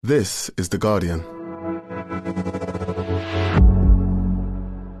This is The Guardian.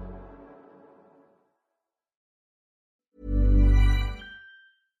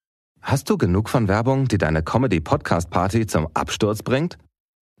 Hast du genug von Werbung, die deine Comedy-Podcast-Party zum Absturz bringt?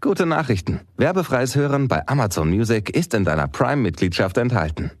 Gute Nachrichten. Werbefreies Hören bei Amazon Music ist in deiner Prime-Mitgliedschaft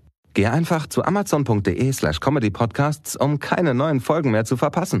enthalten. Geh einfach zu amazon.de/comedypodcasts, um keine neuen Folgen mehr zu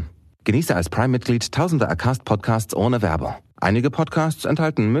verpassen. Genieße als Prime-Mitglied tausende Acast-Podcasts ohne Werbung. Einige Podcasts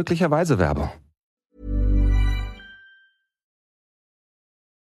enthalten möglicherweise Werbung.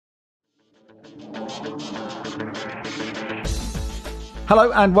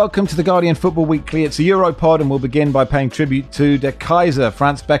 Hello and welcome to the Guardian Football Weekly. It's a Europod and we'll begin by paying tribute to Der Kaiser,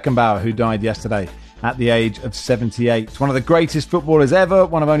 Franz Beckenbauer, who died yesterday at the age of 78. One of the greatest footballers ever,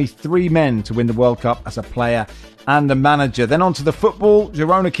 one of only 3 men to win the World Cup as a player and a manager. Then on to the football.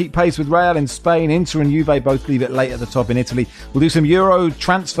 Girona keep pace with Real in Spain. Inter and Juve both leave it late at the top in Italy. We'll do some Euro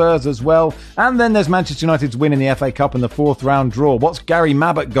transfers as well. And then there's Manchester United's win in the FA Cup and the 4th round draw. What's Gary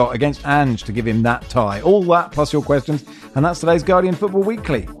Mabbott got against Ange to give him that tie? All that plus your questions. And that's today's Guardian Football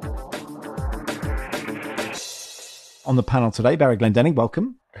Weekly. On the panel today, Barry Glendenning,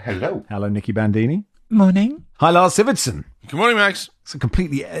 welcome. Hello. Hello, Nicky Bandini. Morning. Hi, Lars Sivertsen. Good morning, Max.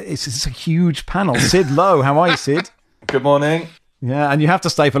 It's a huge panel. Sid Lowe, how are you, Sid? Good morning. Yeah, and you have to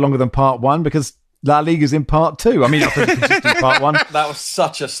stay for longer than part 1 because La Liga's in part 2. I mean, I think you can just do part 1. That was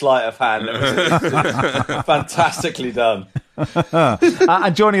such a sleight of hand. It was fantastically done.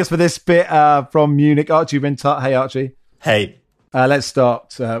 And joining us for this bit from Munich, Archie Rhind-Tutt. Hey, Archie. Hey. Let's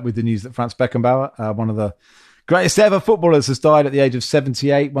start with the news that Franz Beckenbauer, one of the greatest ever footballers, has died at the age of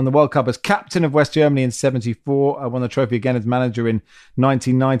 78, won the World Cup as captain of West Germany in 74, won the trophy again as manager in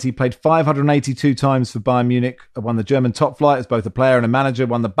 1990, played 582 times for Bayern Munich, won the German top flight as both a player and a manager,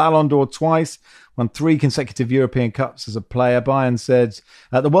 won the Ballon d'Or twice, won 3 consecutive European Cups as a player. Bayern said,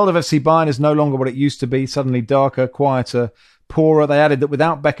 the world of FC Bayern is no longer what it used to be, suddenly darker, quieter, poorer. They added that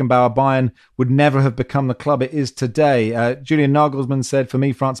without Beckenbauer, Bayern would never have become the club it is today. Julian Nagelsmann said, for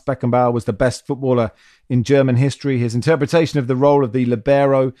me, Franz Beckenbauer was the best footballer in German history. His interpretation of the role of the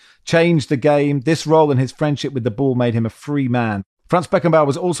libero changed the game. This role and his friendship with the ball made him a free man. Franz Beckenbauer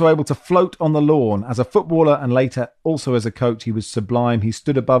was also able to float on the lawn. As a footballer and later also as a coach, he was sublime. He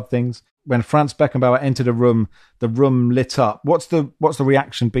stood above things. When Franz Beckenbauer entered a room, the room lit up. What's the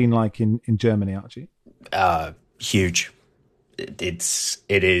reaction been like in Germany, Archie? Huge. It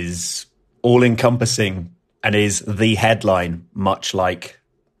is all-encompassing and is the headline, much like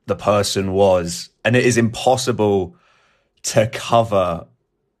the person was. And it is impossible to cover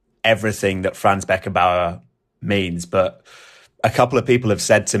everything that Franz Beckenbauer means. But a couple of people have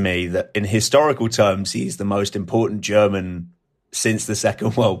said to me that in historical terms, he's the most important German since the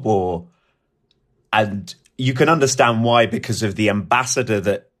Second World War. And you can understand why, because of the ambassador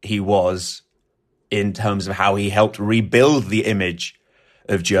that he was in terms of how he helped rebuild the image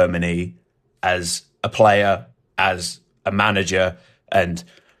of Germany as a player, as a manager, and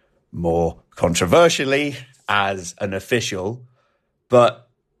more controversially, as an official. But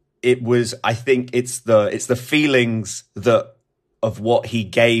it was, I think it's the feelings that of what he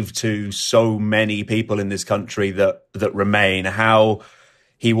gave to so many people in this country that remain. How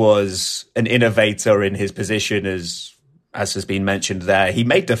he was an innovator in his position, as has been mentioned there. He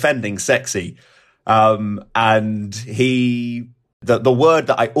made defending sexy. And the word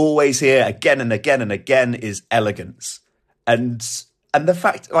that I always hear again and again and again is elegance. And the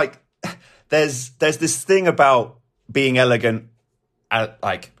fact, like, there's this thing about being elegant,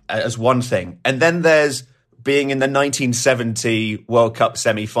 as one thing. And then there's being in the 1970 World Cup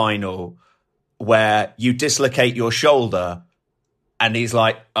semi-final where you dislocate your shoulder and he's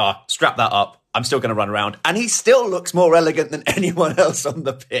like, strap that up. I'm still going to run around. And he still looks more elegant than anyone else on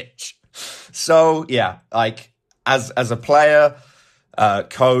the pitch. So, yeah, like as a player,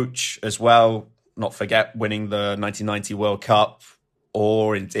 coach as well, not forget winning the 1990 World Cup,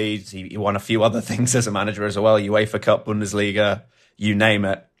 or indeed he won a few other things as a manager as well, UEFA Cup, Bundesliga, you name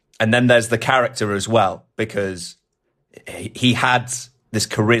it. And then there's the character as well, because he had this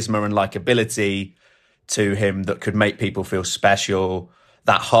charisma and likability to him that could make people feel special,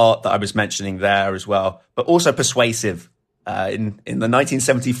 that heart that I was mentioning there as well, but also persuasive. In the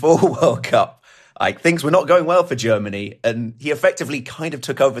 1974 World Cup, like, things were not going well for Germany, and he effectively kind of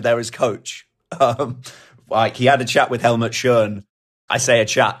took over there as coach. Like, he had a chat with Helmut Schön. I say a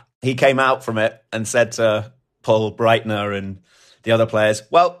chat. He came out from it and said to Paul Breitner and the other players,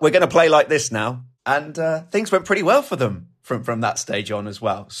 well, we're going to play like this now. And things went pretty well for them from that stage on as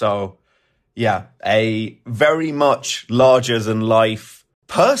well. So, yeah, a very much larger-than-life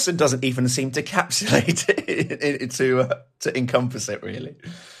person doesn't even seem to encapsulate it, to encompass it, really.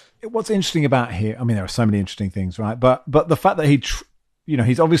 What's interesting about here, I mean, there are so many interesting things, right? But the fact that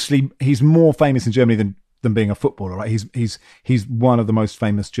he's more famous in Germany than being a footballer, right? He's one of the most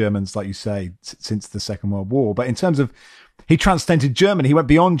famous Germans, like you say, since the Second World War. But in terms of, he transcended Germany, he went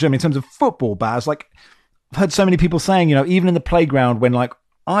beyond Germany in terms of football, Baz. Like, I've heard so many people saying, even in the playground when, like,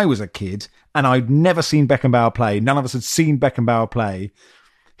 I was a kid and I'd never seen Beckenbauer play, none of us had seen Beckenbauer play,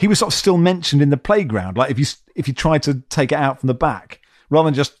 he was sort of still mentioned in the playground. Like, if you tried to take it out from the back, rather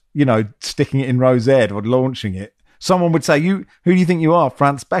than just, sticking it in row Z or launching it, someone would say, who do you think you are,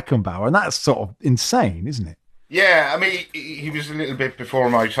 Franz Beckenbauer? And that's sort of insane, isn't it? Yeah, I mean, he was a little bit before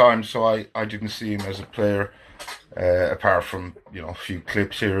my time, so I didn't see him as a player, apart from, a few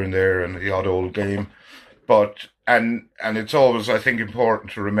clips here and there and the odd old game. But, and it's always, I think,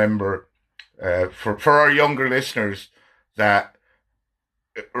 important to remember, for our younger listeners, that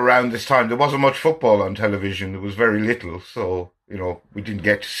around this time there wasn't much football on television. There was very little, so we didn't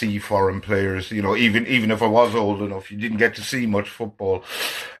get to see foreign players. Even if I was old enough, you didn't get to see much football.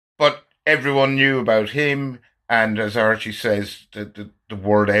 But everyone knew about him, and as Archie says, the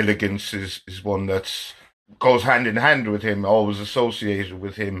word elegance is one that's goes hand in hand with him, always associated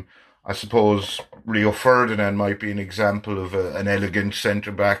with him. I suppose Rio Ferdinand might be an example of an elegant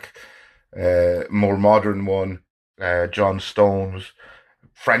centre back, more modern one. John Stones.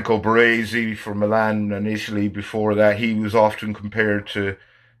 Franco Baresi for Milan initially. Before that, he was often compared to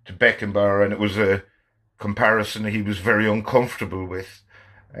Beckenbauer, and it was a comparison he was very uncomfortable with,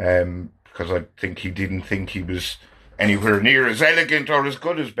 because I think he didn't think he was anywhere near as elegant or as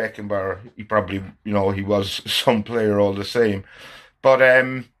good as Beckenbauer. He probably, he was some player all the same, but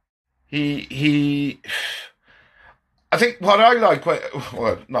he. I think what I like,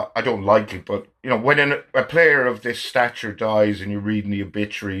 I don't like it, but, when a player of this stature dies and you're reading the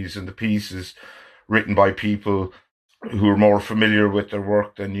obituaries and the pieces written by people who are more familiar with their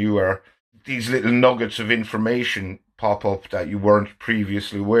work than you are, these little nuggets of information pop up that you weren't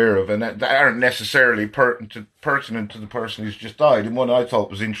previously aware of, and that aren't necessarily pertinent to the person who's just died. And one I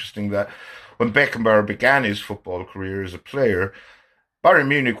thought was interesting, that when Beckenbauer began his football career as a player, Bayern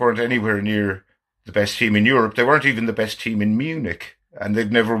Munich weren't anywhere near the best team in Europe. They weren't even the best team in Munich, and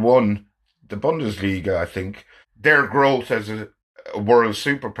they'd never won the Bundesliga, I think. Their growth as a world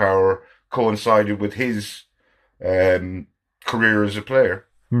superpower coincided with his career as a player.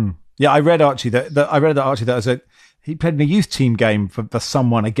 Yeah, I read Archie that he played in a youth team game for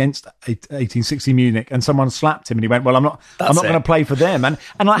someone against 1860 Munich, and someone slapped him, and he went, "Well, I'm not going to play for them." And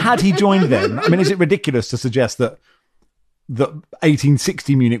like, had he joined them, I mean, is it ridiculous to suggest that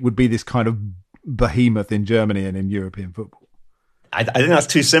 1860 Munich would be this kind of behemoth in Germany and in European football? I think that's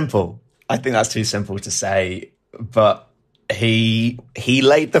too simple. I think that's too simple to say. But he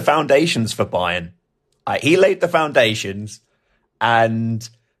laid the foundations for Bayern. He laid the foundations, and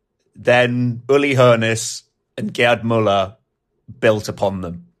then Uli Hoeneß and Gerd Müller built upon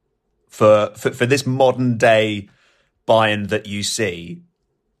them for this modern day Bayern that you see.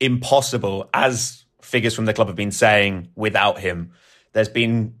 Impossible, as figures from the club have been saying, without him. There's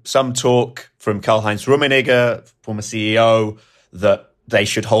been some talk from Karl-Heinz Rummenigge, former CEO, that they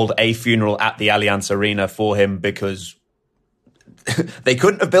should hold a funeral at the Allianz Arena for him because they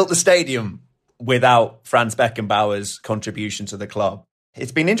couldn't have built the stadium without Franz Beckenbauer's contribution to the club.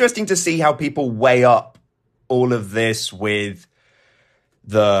 It's been interesting to see how people weigh up all of this with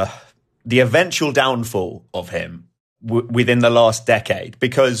the eventual downfall of him within the last decade,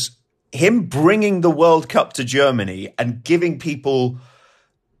 because him bringing the World Cup to Germany and giving people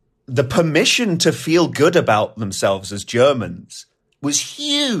the permission to feel good about themselves as Germans was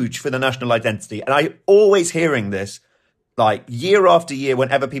huge for the national identity. And I always hearing this, like year after year,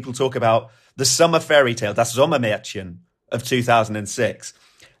 whenever people talk about the summer fairy tale, Das Sommermärchen of 2006.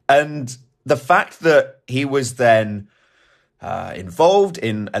 And the fact that he was then involved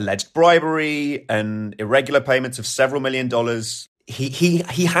in alleged bribery and irregular payments of several $1 million,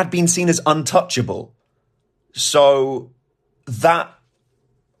 he had been seen as untouchable. So that,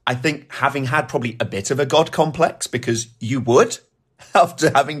 I think, having had probably a bit of a God complex, because you would, after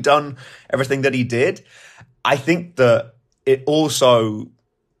having done everything that he did, I think that it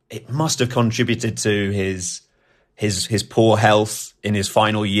must have contributed to his poor health in his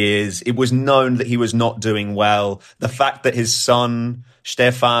final years. It was known that he was not doing well. The fact that his son,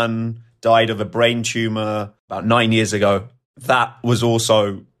 Stefan, died of a brain tumor about 9 years ago, that was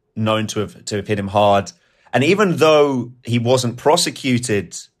also known to have hit him hard. And even though he wasn't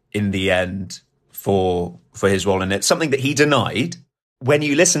prosecuted in the end for his role in it, something that he denied, when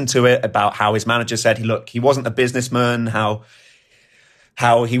you listen to it about how his manager said he wasn't a businessman, how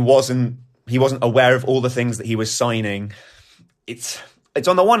how he wasn't aware of all the things that he was signing. It's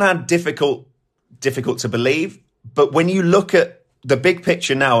on the one hand difficult to believe, but when you look at the big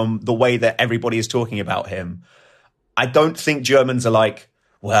picture now and the way that everybody is talking about him, I don't think Germans are like,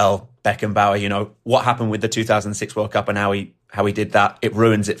 well, Beckenbauer, what happened with the 2006 World Cup and how he did that, it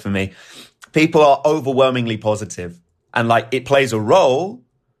ruins it for me. People are overwhelmingly positive, and like it plays a role,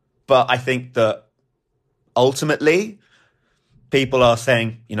 but I think that ultimately people are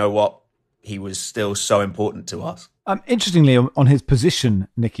saying, you know what, he was still so important to us. Interestingly, on his position,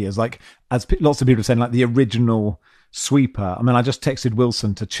 Nicky, as lots of people are saying, like the original sweeper. I mean, I just texted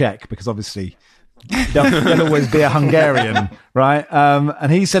Wilson to check because obviously there'll always be a Hungarian, right?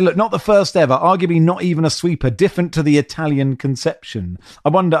 And he said, look, not the first ever, arguably not even a sweeper, different to the Italian conception. I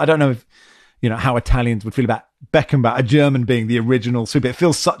don't know if, how Italians would feel about Beckenbauer, a German being the original sweeper. It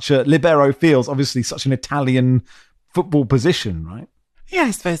feels libero feels obviously such an Italian football position, right? Yeah,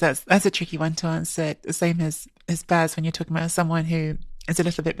 I suppose that's a tricky one to answer. The same as Baz when you're talking about someone who is a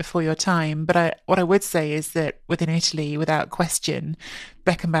little bit before your time. But what I would say is that within Italy, without question,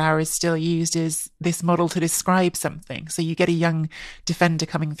 Beckenbauer is still used as this model to describe something. So you get a young defender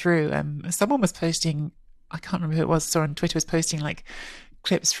coming through. Someone was posting, I can't remember who it was, saw on Twitter, was posting like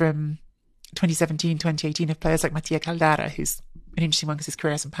clips from 2017, 2018 of players like Mattia Caldara, who's an interesting one because his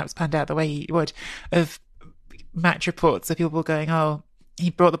career hasn't perhaps panned out the way he would, of match reports of people going, oh, he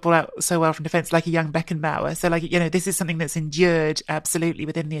brought the ball out so well from defence, like a young Beckenbauer. So, like, this is something that's endured absolutely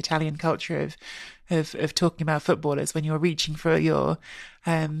within the Italian culture of talking about footballers when you're reaching for your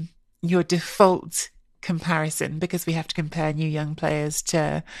default comparison, because we have to compare new young players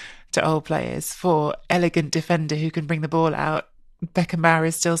to old players. For elegant defender who can bring the ball out, Beckenbauer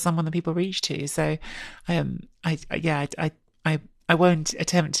is still someone that people reach to. So, I won't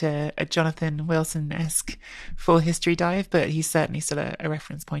attempt a Jonathan Wilson-esque full history dive, but he's certainly still a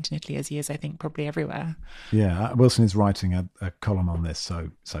reference point in Italy, as he is, I think, probably everywhere. Yeah, Wilson is writing a column on this, so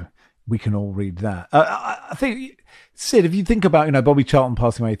we can all read that. I think, Sid, if you think about, Bobby Charlton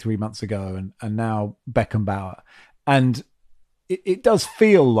passing away 3 months ago and now Beckenbauer, and it does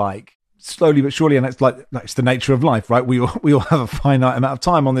feel like slowly but surely, and it's like it's the nature of life, right? We all have a finite amount of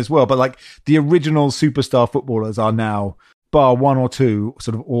time on this world, but like the original superstar footballers are now, bar one or two,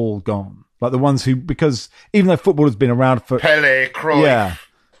 sort of all gone. Like the ones who, because even though football has been around for Pele, Cruyff,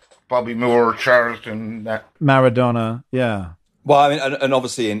 Bobby Moore, Charlton, Maradona, yeah. Well, I mean, and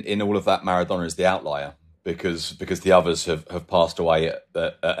obviously in all of that, Maradona is the outlier because the others have passed away at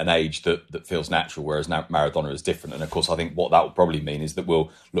an age that feels natural, whereas now Maradona is different. And of course, I think what that will probably mean is that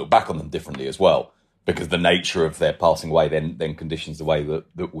we'll look back on them differently as well, because the nature of their passing away then conditions the way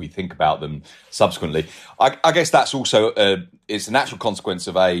that we think about them subsequently. I guess that's also it's a natural consequence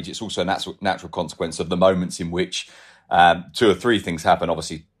of age. It's also a natural consequence of the moments in which two or three things happen.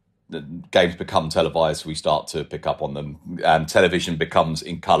 Obviously, the games become televised. We start to pick up on them. Television becomes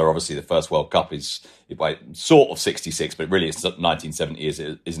in colour. Obviously, the first World Cup is sort of 66, but really it's 1970,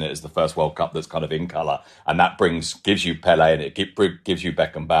 isn't it? As the first World Cup that's kind of in colour, and that gives you Pele and it gives you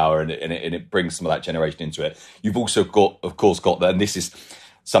Beckenbauer and it brings some of that generation into it. You've also got that, and this is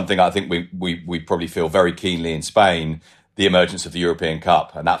something I think we probably feel very keenly in Spain. The emergence of the European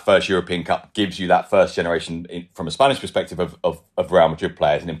Cup, and that first European Cup gives you that first generation from a Spanish perspective of Real Madrid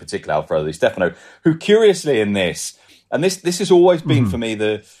players, and in particular Alfredo Di Stefano, who curiously in this has always been for me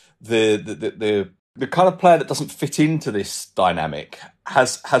the kind of player that doesn't fit into this dynamic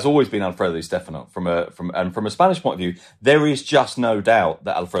has always been Alfredo Di Stefano. From a Spanish point of view, there is just no doubt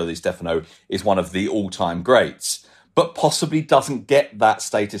that Alfredo Di Stefano is one of the all-time greats, but possibly doesn't get that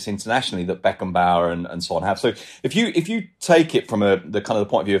status internationally that Beckenbauer and so on have. So if you take it from the kind of the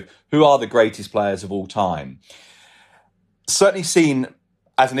point of view of who are the greatest players of all time, certainly seen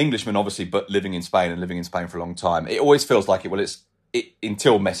as an Englishman, obviously, but living in Spain for a long time, it always feels like it's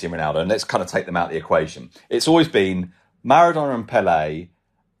until Messi and Ronaldo, and let's kind of take them out of the equation. It's always been Maradona and Pele,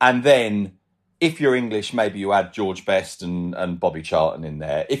 and then if you're English, maybe you add George Best and Bobby Charlton in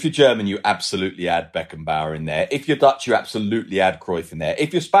there. If you're German, you absolutely add Beckenbauer in there. If you're Dutch, you absolutely add Cruyff in there.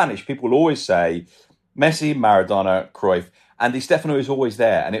 If you're Spanish, people will always say Messi, Maradona, Cruyff, and Di Stefano is always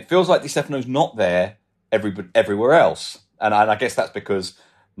there. And it feels like Di Stefano's not there everywhere else. And I guess that's because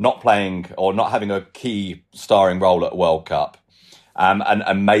not playing or not having a key starring role at a World Cup.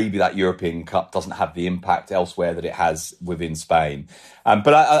 And maybe that European Cup doesn't have the impact elsewhere that it has within Spain.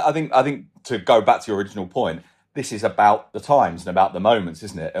 But I think to go back to your original point, this is about the times and about the moments,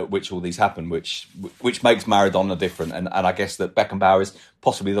 isn't it, at which all these happen, which makes Maradona different. And I guess that Beckenbauer is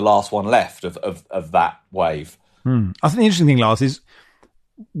possibly the last one left of that wave. I think the interesting thing, Lars, is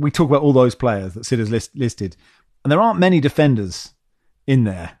we talk about all those players that Sid has listed, and there aren't many defenders in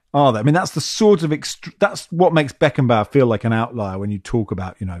there, are there? I mean, that's the sort of that's what makes Beckenbauer feel like an outlier when you talk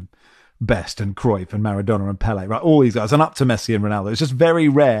about, Best and Cruyff and Maradona and Pele, right? All these guys, and up to Messi and Ronaldo. It's just very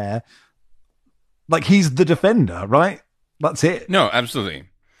rare. Like, he's the defender, right? That's it. No, absolutely.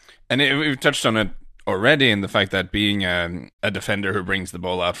 And we've touched on it already in the fact that being a defender who brings the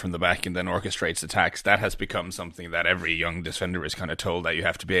ball out from the back and then orchestrates attacks, that has become something that every young defender is kind of told that you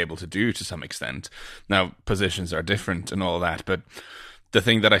have to be able to do to some extent. Now, positions are different and all that, but the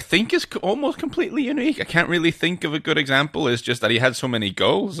thing that I think is almost completely unique, I can't really think of a good example, is just that he had so many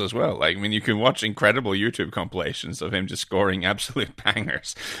goals as well. Like, I mean, you can watch incredible YouTube compilations of him just scoring absolute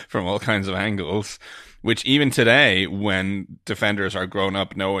bangers from all kinds of angles, which even today, when defenders when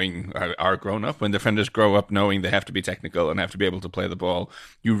defenders grow up knowing they have to be technical and have to be able to play the ball,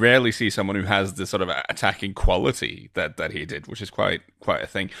 you rarely see someone who has this sort of attacking quality that he did, which is quite a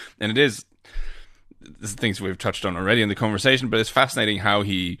thing. And it is, this is things we've touched on already in the conversation, but it's fascinating how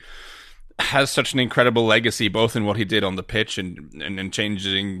he has such an incredible legacy, both in what he did on the pitch and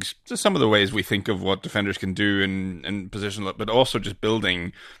changing some of the ways we think of what defenders can do in position, but also just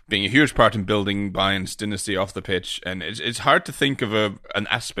being a huge part in building Bayern's dynasty off the pitch. And it's hard to think of an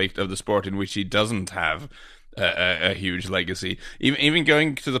aspect of the sport in which he doesn't have a huge legacy, even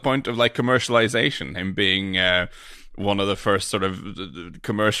going to the point of like commercialization, him being one of the first sort of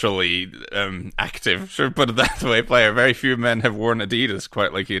commercially active, sure, put it that way, player. Very few men have worn Adidas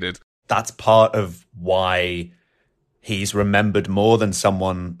quite like he did. That's part of why he's remembered more than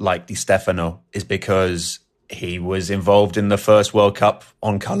someone like Di Stefano, is because he was involved in the first World Cup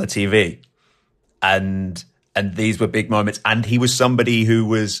on colour TV. And these were big moments. And he was somebody who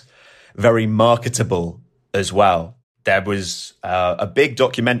was very marketable as well. There was a big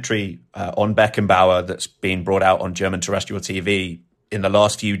documentary on Beckenbauer that's been brought out on German terrestrial TV in the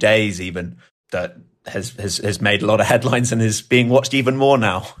last few days, even, that has made a lot of headlines and is being watched even more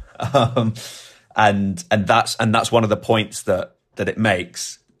now. And that's one of the points that it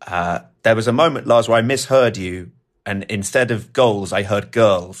makes. There was a moment, Lars, where I misheard you, and instead of goals, I heard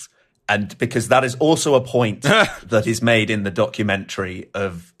girls. And because that is also a point that is made in the documentary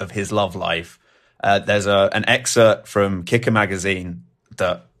of his love life. There's an excerpt from Kicker magazine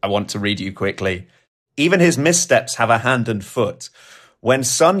that I want to read you quickly. Even his missteps have a hand and foot. When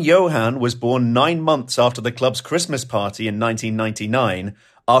son Johan was born 9 months after the club's Christmas party in 1999,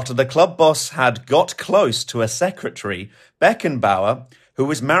 after the club boss had got close to a secretary, Beckenbauer, who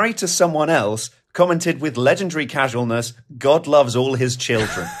was married to someone else, commented with legendary casualness, "God loves all his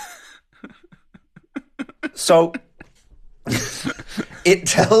children." So it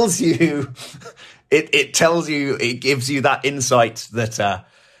tells you... It tells you, it gives you that insight that,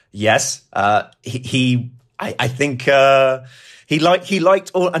 yes, I think he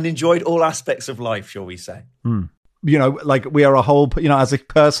liked all and enjoyed all aspects of life, shall we say. Like we are a whole, as a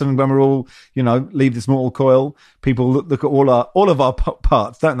person, when we're all, leave this mortal coil, people look at all of our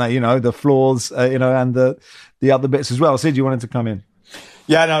parts, don't they? The flaws, and the other bits as well. Sid, you wanted to come in?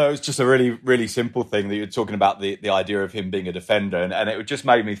 Yeah, no, it was just a really, really simple thing that you were talking about, the idea of him being a defender. And it just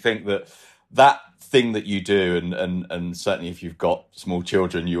made me think that thing that you do, and certainly if you've got small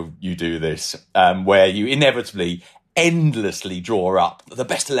children, you do this, where you inevitably endlessly draw up the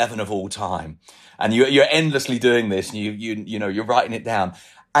best 11 of all time, and you're endlessly doing this, and you're writing it down,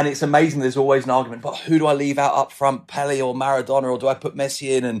 and it's amazing. There's always an argument, but who do I leave out up front, Pele or Maradona, or do I put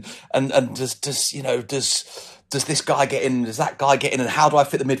Messi in, and does this guy get in? Does that guy get in? And how do I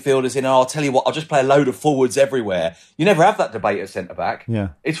fit the midfielders in? And I'll tell you what, I'll just play a load of forwards everywhere. You never have that debate at centre-back. Yeah.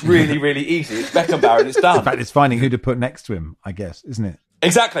 It's really, really easy. It's Beckenbauer and it's done. In fact, it's finding who to put next to him, I guess, isn't it?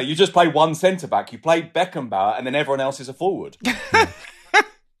 Exactly. You just play one centre-back. You play Beckenbauer and then everyone else is a forward. Yeah.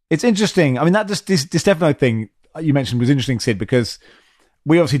 It's interesting. I mean, that this Di Stefano thing you mentioned was interesting, Sid, because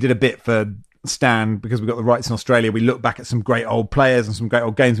we obviously did a bit for Stan, because we got the rights in Australia. We looked back at some great old players and some great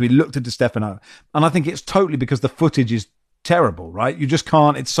old games. We looked at Di Stefano, and I think it's totally because the footage is terrible, right? You just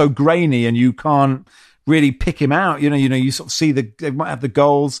can't, it's so grainy and you can't really pick him out. You sort of see they might have the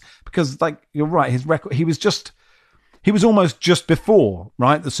goals because, like, you're right, his record, he was almost just before,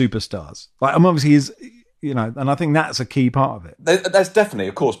 right, the superstars. Like, obviously he's, and I think that's a key part of it. That's definitely,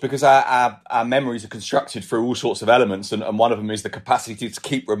 of course, because our memories are constructed through all sorts of elements, and one of them is the capacity to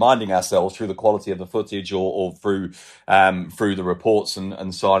keep reminding ourselves through the quality of the footage or through the reports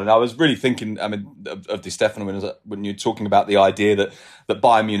and so on. And I was really thinking, of Di Stefano when you're talking about the idea that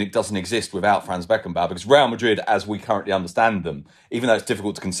Bayern Munich doesn't exist without Franz Beckenbauer, because Real Madrid, as we currently understand them, even though it's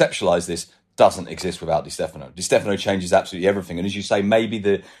difficult to conceptualise this, doesn't exist without Di Stefano. Di Stefano changes absolutely everything, and as you say, maybe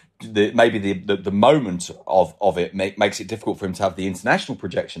the moment of it makes it difficult for him to have the international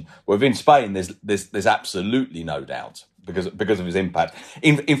projection. Within Spain, there's absolutely no doubt because of his impact.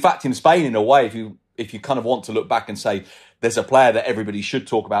 In fact, in Spain, in a way, if you kind of want to look back and say there's a player that everybody should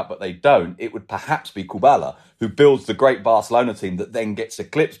talk about but they don't, it would perhaps be Kubala, who builds the great Barcelona team that then gets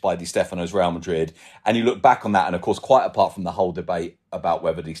eclipsed by Di Stefano's Real Madrid. And you look back on that, and of course, quite apart from the whole debate about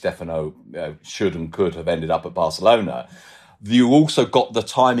whether Di Stefano should and could have ended up at Barcelona, you also got the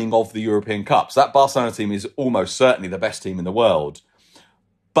timing of the European Cups. That Barcelona team is almost certainly the best team in the world,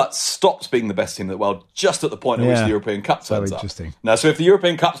 but stops being the best team in the world just at the point at which the European Cup turns up. Now, so if the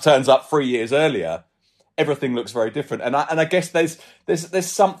European Cup turns up 3 years earlier, everything looks very different. And I guess there's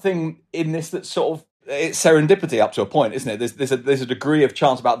something in this that's sort of, it's serendipity up to a point, isn't it? There's a degree of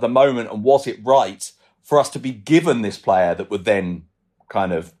chance about the moment, and was it right for us to be given this player that would then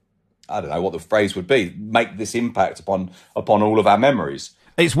kind of, I don't know what the phrase would be, make this impact upon all of our memories.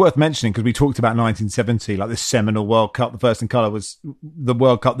 It's worth mentioning because we talked about 1970, like this seminal World Cup. The first in colour was the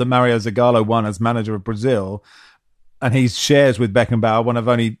World Cup that Mario Zagallo won as manager of Brazil. And he shares with Beckenbauer, one of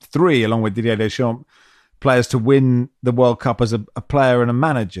only three, along with Didier Deschamps, players to win the World Cup as a player and a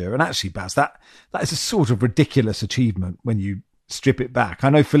manager. And actually, Baz, that is a sort of ridiculous achievement when you strip it back. I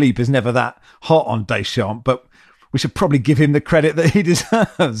know Philippe is never that hot on Deschamps, but we should probably give him the credit that he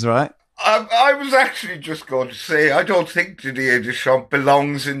deserves, right? I was actually just going to say, I don't think Didier Deschamps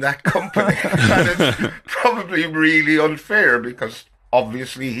belongs in that company. And it's probably really unfair because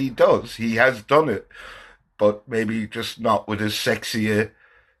obviously he does. He has done it. But maybe just not with as sexy a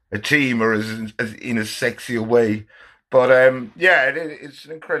team or as in as sexy a way. But it's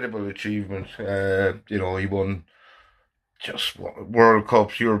an incredible achievement. He won just World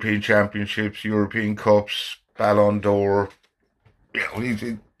Cups, European Championships, European Cups, Ballon d'Or. He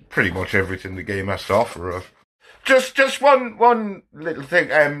did pretty much everything the game has to offer. Just one little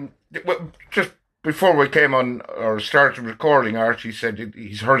thing. Just before we came on or started recording, Archie said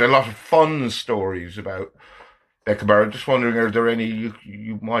he's heard a lot of fun stories about Beckenbauer. Just wondering, are there any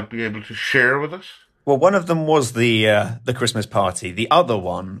you might be able to share with us? Well, one of them was the Christmas party. The other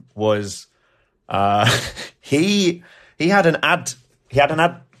one was he had an ad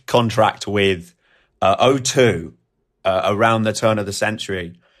contract with O2 around the turn of the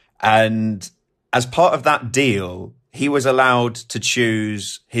century. And as part of that deal, he was allowed to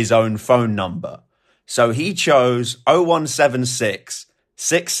choose his own phone number. So he chose 0176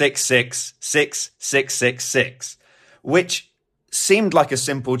 666 6666, which seemed like a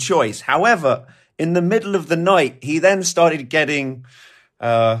simple choice. However, in the middle of the night, he then started getting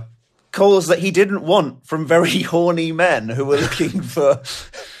calls that he didn't want from very horny men who were looking for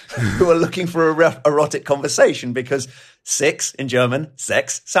erotic conversation, because six in German,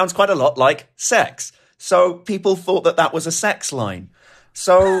 sex, sounds quite a lot like sex. So people thought that was a sex line.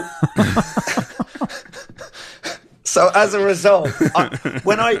 So, so as a result,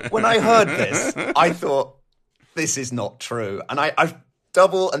 when I heard this, I thought, this is not true. And I've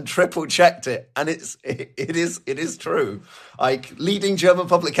double and triple checked it, and it is true. Like, leading German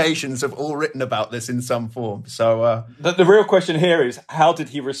publications have all written about this in some form. So the real question here is, how did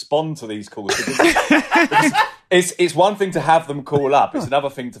he respond to these calls? It's one thing to have them call up. It's another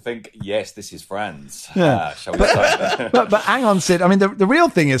thing to think, yes, this is Franz. Yeah. Shall we say? but hang on, Sid. I mean, the real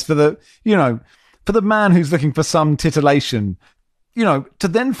thing is for the man who's looking for some titillation, to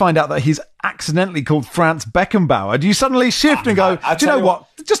then find out that he's accidentally called Franz Beckenbauer, do you suddenly shift and go, do you know what?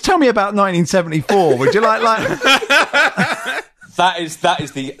 Just tell me about 1974. Would you like? That is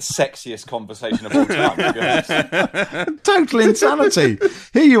the sexiest conversation of all time, to be honest. Total insanity.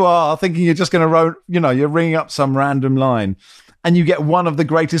 Here you are thinking you're just going to, you're ringing up some random line, and you get one of the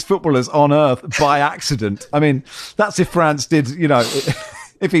greatest footballers on earth by accident. I mean, that's if France did,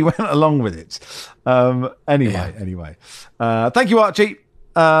 if he went along with it. Anyway. Thank you, Archie.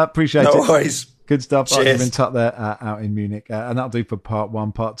 Appreciate it. No worries. Good stuff. Cheers. Archie Rhind-Tutt there out in Munich. And that'll do for part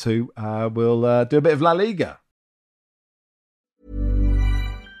one. Part two, we'll do a bit of La Liga.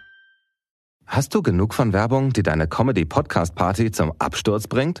 Hast du genug von Werbung, die deine Comedy-Podcast-Party zum Absturz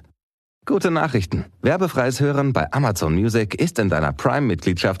bringt? Gute Nachrichten. Werbefreies Hören bei Amazon Music ist in deiner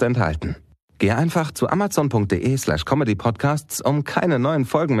Prime-Mitgliedschaft enthalten. Geh einfach zu amazon.de/comedypodcasts, um keine neuen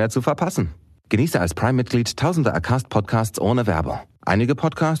Folgen mehr zu verpassen. Genieße als Prime-Mitglied tausende Acast-Podcasts ohne Werbung. Einige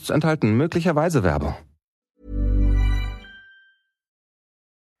Podcasts enthalten möglicherweise Werbung.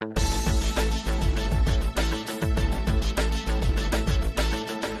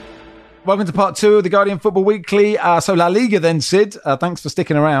 Welcome to part two of the Guardian Football Weekly. So La Liga then, Sid. Thanks for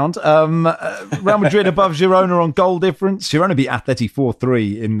sticking around. Real Madrid above Girona on goal difference. Girona beat Atleti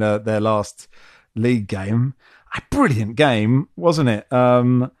 4-3 in their last league game. A brilliant game, wasn't it?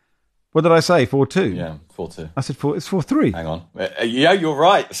 What did I say? 4-2? Yeah, 4-2. I said 4. It's 4-3. Hang on. Yeah, you're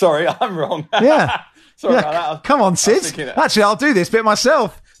right. Sorry, I'm wrong. Yeah. Sorry about that. Come on, Sid. Actually, I'll do this bit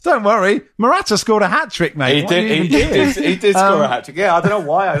myself. Don't worry. Morata scored a hat-trick, mate. He did score a hat-trick. Yeah, I don't know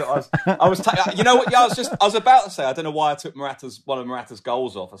why. You know what? Yeah, I was about to say, I don't know why I took one of Morata's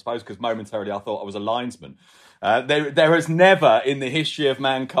goals off. I suppose because momentarily I thought I was a linesman. There has never in the history of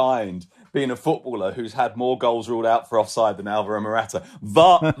mankind been a footballer who's had more goals ruled out for offside than Alvaro Morata.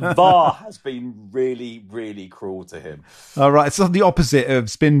 VAR has been really, really cruel to him. All right, it's the opposite of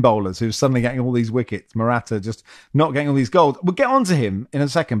spin bowlers who are suddenly getting all these wickets. Morata just not getting all these goals. We'll get on to him in a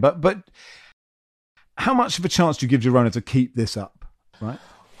second, but how much of a chance do you give Girona to keep this up, right?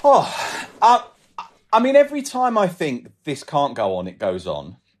 I mean, every time I think this can't go on, it goes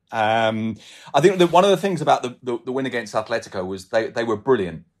on. I think that one of the things about the win against Atletico was they were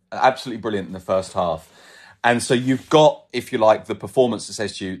brilliant. Absolutely brilliant in the first half. And so you've got, if you like, the performance that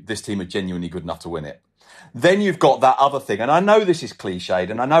says to you, this team are genuinely good enough to win it. Then you've got that other thing. And I know this is cliched,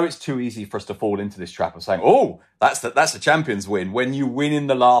 and I know it's too easy for us to fall into this trap of saying, oh, that's the Champions win, when you win in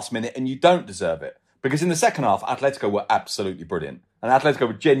the last minute and you don't deserve it. Because in the second half, Atletico were absolutely brilliant. And Atletico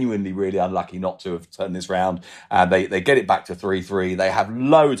were genuinely really unlucky not to have turned this round. They get it back to 3-3. They have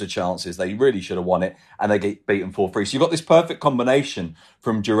loads of chances. They really should have won it. And they get beaten 4-3. So you've got this perfect combination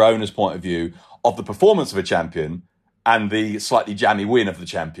from Girona's point of view of the performance of a champion and the slightly jammy win of the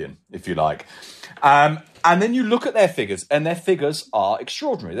champion, if you like. And then you look at their figures, and their figures are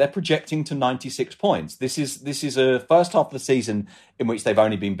extraordinary. They're projecting to 96 points. This is a first half of the season in which they've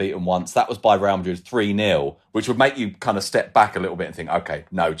only been beaten once. That was by Real Madrid 3-0, which would make you kind of step back a little bit and think, okay,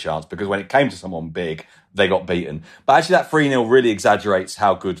 no chance, because when it came to someone big, they got beaten. But actually that 3-0 really exaggerates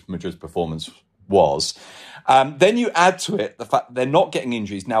how good Madrid's performance was. Then you add to it the fact that they're not getting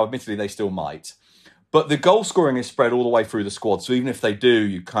injuries. Now, admittedly, they still might. But the goal scoring is spread all the way through the squad. So even if they do,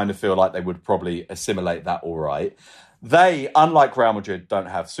 you kind of feel like they would probably assimilate that all right. They, unlike Real Madrid, don't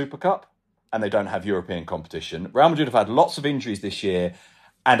have Super Cup and they don't have European competition. Real Madrid have had lots of injuries this year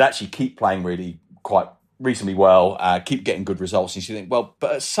and actually keep playing really quite reasonably well, keep getting good results. And you think, well,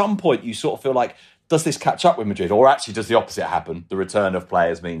 but at some point you sort of feel like, does this catch up with Madrid? Or actually does the opposite happen? The return of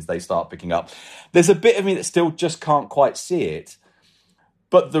players means they start picking up. There's a bit of me that still just can't quite see it.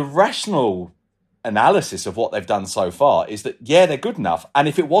 But the rational analysis of what they've done so far is that, yeah, they're good enough. And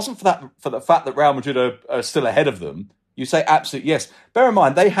if it wasn't for the fact that Real Madrid are still ahead of them, you say absolutely yes. Bear in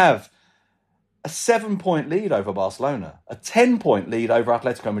mind, they have a 7-point lead over Barcelona, a 10-point lead over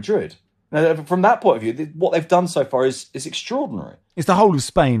Atletico Madrid. Now, from that point of view, what they've done so far is extraordinary. Is the whole of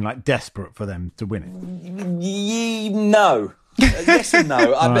Spain like desperate for them to win it? No. Yes and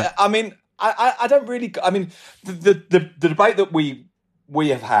no. Right. I mean, I don't really. I mean, the debate that we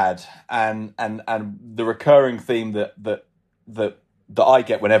have had and the recurring theme that I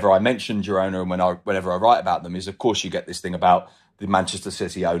get whenever I mention Girona and whenever I write about them is, of course, you get this thing about the Manchester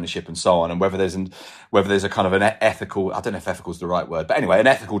City ownership and so on, and whether there's a kind of an ethical, I don't know if ethical is the right word, but anyway, an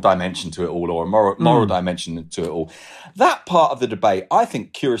ethical dimension to it all, or a moral dimension to it all. That part of the debate, I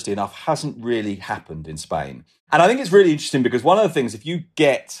think, curiously enough, hasn't really happened in Spain. And I think it's really interesting because one of the things, if you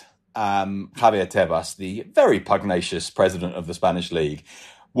get Javier Tebas, the very pugnacious president of the Spanish League,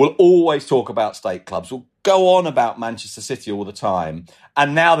 will always talk about state clubs, will go on about Manchester City all the time.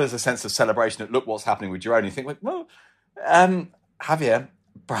 And now there's a sense of celebration at look what's happening with Girona. You think, well, Javier,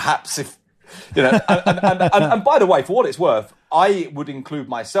 perhaps if, you know, and by the way, for what it's worth, I would include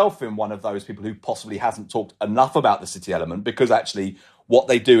myself in one of those people who possibly hasn't talked enough about the City element, because actually what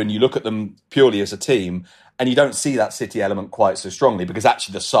they do, and you look at them purely as a team, and you don't see that City element quite so strongly, because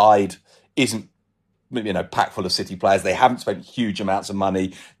actually the side isn't, you know, packed full of City players. They haven't spent huge amounts of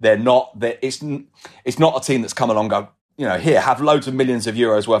money. It's not a team that's come along and go, you know, here, have loads of millions of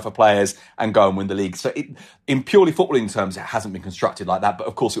euros worth of players and go and win the league. So in purely footballing terms, it hasn't been constructed like that. But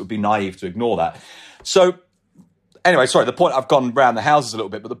of course, it would be naive to ignore that. So anyway, sorry, the point, I've gone round the houses a little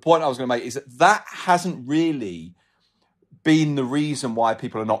bit, but the point I was going to make is that hasn't really been the reason why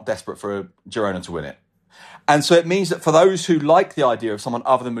people are not desperate for Girona to win it. And so it means that for those who like the idea of someone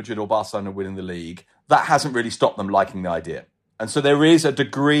other than Madrid or Barcelona winning the league, that hasn't really stopped them liking the idea. And so there is a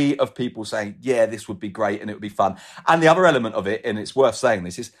degree of people saying, yeah, this would be great and it would be fun. And the other element of it, and it's worth saying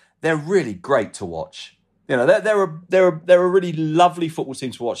this, is they're really great to watch. You know, they're a really lovely football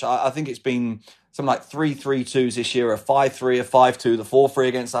team to watch. I think it's been something like 3-3-2s this year, a 5-3, a 5-2, the 4-3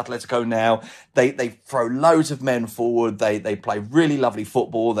 against Atletico now. They throw loads of men forward. They play really lovely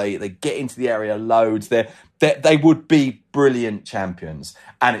football. They get into the area loads. They would be brilliant champions.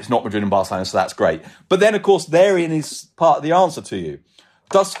 And it's not Madrid and Barcelona, so that's great. But then, of course, therein is part of the answer to you.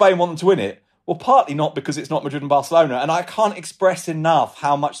 Does Spain want them to win it? Well, partly not because it's not Madrid and Barcelona. And I can't express enough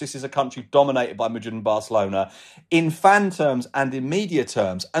how much this is a country dominated by Madrid and Barcelona in fan terms and in media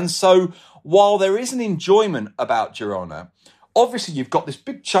terms. And so while there is an enjoyment about Girona, obviously you've got this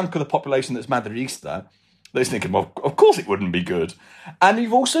big chunk of the population that's Madridista that's thinking, well, of course it wouldn't be good. And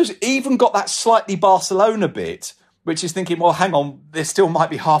you've also even got that slightly Barcelona bit, which is thinking, well, hang on, there still might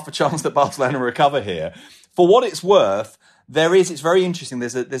be half a chance that Barcelona recover here. For what it's worth, it's very interesting.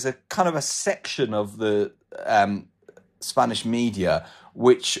 There's a kind of a section of the Spanish media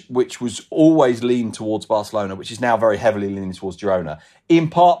which was always leaned towards Barcelona, which is now very heavily leaning towards Girona, in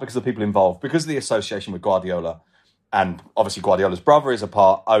part because of the people involved, because of the association with Guardiola. And obviously Guardiola's brother is a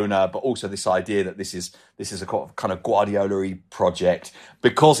part owner, but also this idea that this is a kind of Guardiola-y project,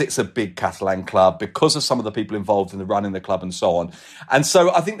 because it's a big Catalan club, because of some of the people involved in the running the club and so on. And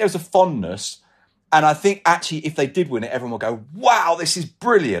so I think there's a fondness. And I think actually if they did win it, everyone will go, wow, this is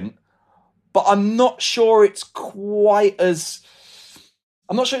brilliant. But I'm not sure it's got quite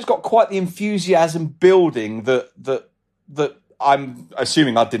the enthusiasm building that I'm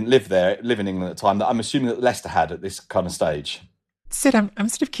assuming, I didn't live in England at the time, that I'm assuming that Leicester had at this kind of stage. Sid, I'm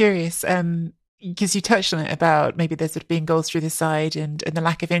sort of curious, because you touched on it about maybe there's sort of being goals through the side and the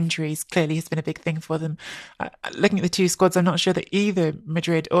lack of injuries clearly has been a big thing for them. Looking at the two squads, I'm not sure that either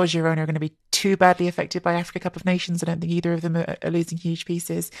Madrid or Girona are going to be too badly affected by Africa Cup of Nations. I don't think either of them are losing huge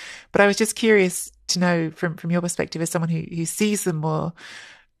pieces. But I was just curious to know from your perspective as someone who sees them more,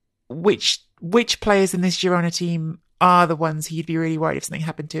 which players in this Girona team are the ones who you'd be really worried if something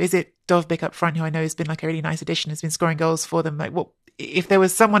happened to? Is it Dovbyk up front, who I know has been like a really nice addition, has been scoring goals for them? Like, what if there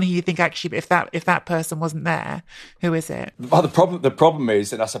was someone who you think actually, if that person wasn't there, who is it? Well, the problem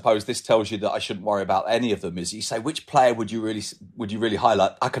is, and I suppose this tells you that I shouldn't worry about any of them, is you say, which player would you really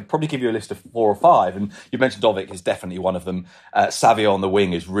highlight? I could probably give you a list of 4 or 5, and you mentioned Dovbyk is definitely one of them. Savio on the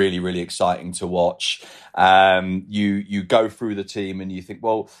wing is really, really exciting to watch. You go through the team and you think,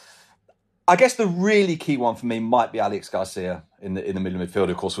 well, I guess the really key one for me might be Alex Garcia in the middle midfield.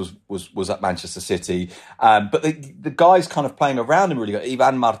 Of course, was at Manchester City, but the guys kind of playing around him really good.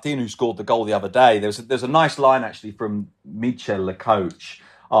 Ivan Martin, who scored the goal the other day. There's a nice line actually from Michel, the coach,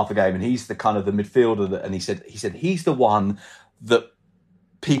 after the game, and he's the kind of the midfielder and he said he's the one that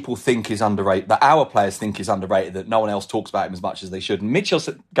people think is underrated, that our players think is underrated, that no one else talks about him as much as they should. And Mitchell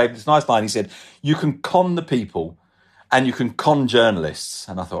gave this nice line. He said, "You can con the people and you can con journalists."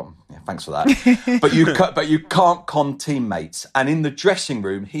 And I thought, yeah, thanks for that. but you can't con teammates. And in the dressing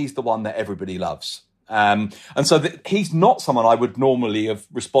room, he's the one that everybody loves. And so he's not someone I would normally have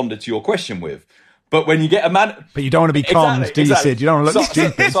responded to your question with. But when you get a man... But you don't want to be conned, do you, Sid? You don't want to look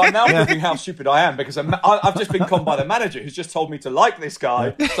stupid. So I'm now thinking how stupid I am, because I've just been conned by the manager who's just told me to like this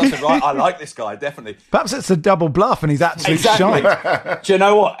guy. So I said, right, I like this guy, definitely. Perhaps it's a double bluff and he's absolutely shite. Do you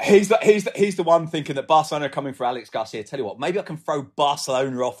know what? He's the one thinking that Barcelona are coming for Alex Garcia. Tell you what, maybe I can throw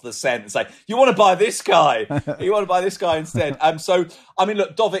Barcelona off the scent and say, you want to buy this guy? You want to buy this guy instead? So, I mean,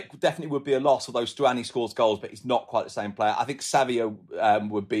 look, Dovbyk definitely would be a loss, although Stuani scores goals, but he's not quite the same player. I think Savio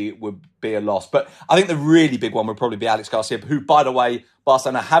would be a loss. But I think the really big one would probably be Alex Garcia, who, by the way,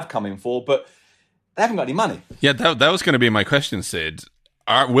 Barcelona have come in for, but they haven't got any money. Yeah, that was going to be my question, Sid.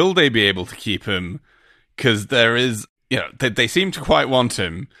 Will they be able to keep him? Because there is, they seem to quite want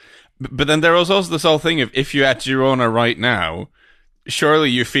him. But then there was also this whole thing of, if you're at Girona right now,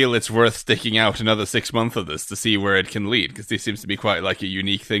 surely you feel it's worth sticking out another 6 months of this to see where it can lead, because this seems to be quite like a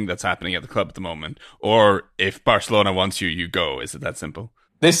unique thing that's happening at the club at the moment. Or if Barcelona wants you, you go. Is it that simple?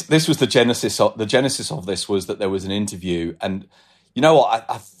 This was the genesis of this was that there was an interview, and you know what?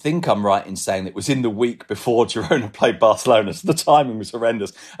 I think I'm right in saying it was in the week before Girona played Barcelona, so the timing was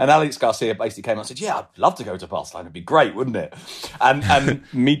horrendous. And Alex Garcia basically came out and said, "Yeah, I'd love to go to Barcelona. It'd be great, wouldn't it?" And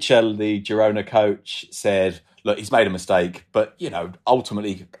Michel, the Girona coach, said, "Look, he's made a mistake, but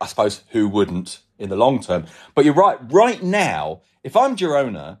ultimately, I suppose who wouldn't in the long term?" But you're right. Right now, if I'm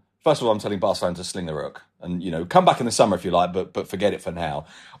Girona, first of all, I'm telling Barcelona to sling the rook. And, come back in the summer if you like, but forget it for now.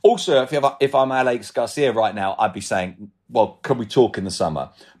 Also, if I'm Alex Garcia right now, I'd be saying, well, can we talk in the summer?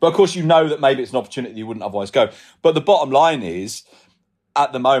 But of course, that maybe it's an opportunity you wouldn't otherwise go. But the bottom line is,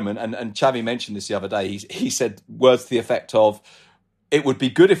 at the moment, and Xavi mentioned this the other day, he said words to the effect of, it would be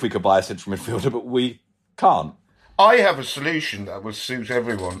good if we could buy a central midfielder, but we can't. I have a solution that will suit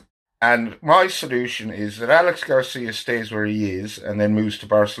everyone. And my solution is that Alex Garcia stays where he is and then moves to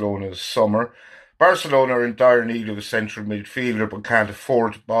Barcelona this summer. Barcelona are in dire need of a central midfielder but can't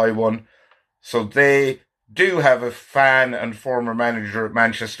afford to buy one. So they do have a fan and former manager at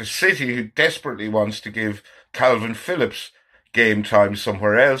Manchester City who desperately wants to give Calvin Phillips game time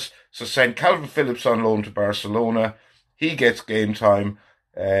somewhere else. So send Calvin Phillips on loan to Barcelona. He gets game time.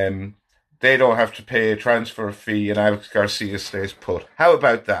 they don't have to pay a transfer fee and Alex Garcia stays put. How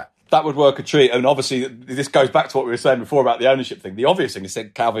about that? That would work a treat. And obviously, this goes back to what we were saying before about the ownership thing. The obvious thing is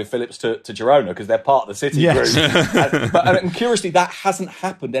send Calvin Phillips to Girona because they're part of the City group. And curiously, that hasn't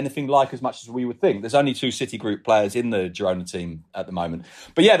happened anything like as much as we would think. There's only 2 City group players in the Girona team at the moment.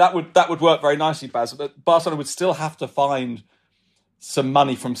 But yeah, that would work very nicely, Baz. But Barcelona would still have to find some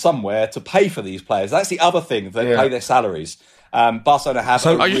money from somewhere to pay for these players. That's the other thing. They pay their salaries. Barcelona have.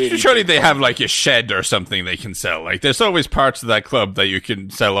 So surely they have like a shed or something they can sell. Like there's always parts of that club that you can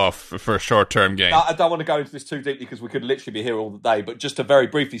sell off for a short-term gain. I don't want to go into this too deeply because we could literally be here all the day. But just to very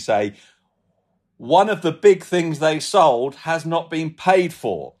briefly say, one of the big things they sold has not been paid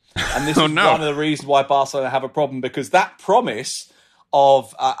for, and this is one of the reasons why Barcelona have a problem, because that promise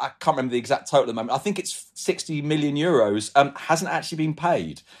of I can't remember the exact total at the moment. I think it's 60 million euros hasn't actually been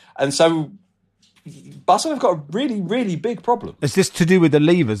paid, and so. Barcelona have got a really, really big problem. Is this to do with the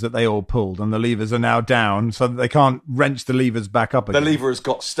levers that they all pulled, and the levers are now down, so that they can't wrench the levers back up again? The lever has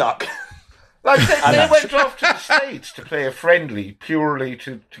got stuck. Like they went off to the States to play a friendly purely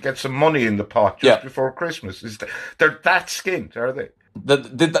to get some money in the pot just before Christmas. They're that skint, are they?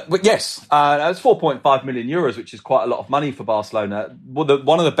 Yes, it's 4.5 million euros, which is quite a lot of money for Barcelona. Well,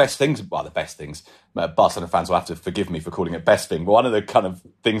 one of the best things, Barcelona fans will have to forgive me for calling it best thing, but one of the kind of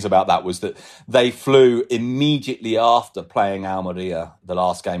things about that was that they flew immediately after playing Almeria the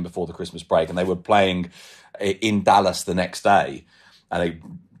last game before the Christmas break, and they were playing in Dallas the next day, and they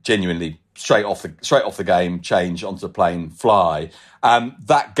genuinely straight off the game, change onto the plane, fly.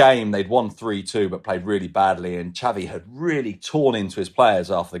 That game, they'd won 3-2, but played really badly. And Xavi had really torn into his players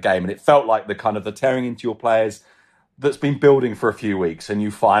after the game. And it felt like the tearing into your players that's been building for a few weeks. And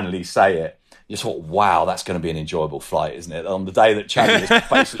you finally say it. You thought, wow, that's going to be an enjoyable flight, isn't it? On the day that Xavi has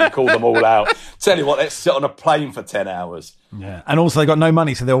basically called them all out. Tell you what, let's sit on a plane for 10 hours. Yeah, and also they got no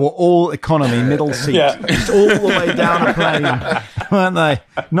money, so they were all economy, middle seat. Just all the way down a plane, weren't they?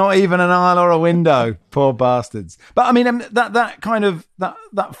 Not even an aisle or a window. Poor bastards. But I mean,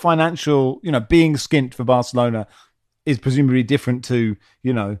 that financial, being skint for Barcelona is presumably different to,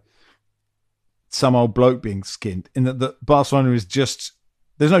 some old bloke being skint, in that Barcelona is just...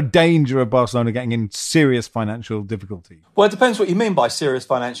 There's no danger of Barcelona getting in serious financial difficulty. Well, it depends what you mean by serious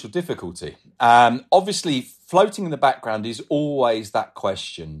financial difficulty. Obviously, floating in the background is always that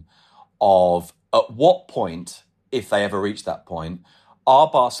question of at what point, if they ever reach that point, are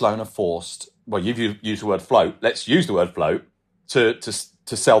Barcelona forced, well, you've used the word float, let's use the word float, to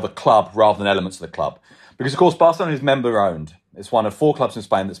sell the club rather than elements of the club. Because, of course, Barcelona is member-owned. It's one of 4 clubs in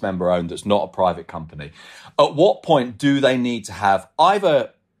Spain that's member-owned, that's not a private company. At what point do they need to have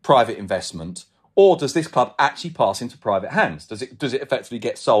either private investment, or does this club actually pass into private hands? Does it effectively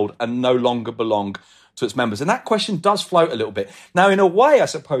get sold and no longer belong to its members? And that question does float a little bit. Now, in a way, I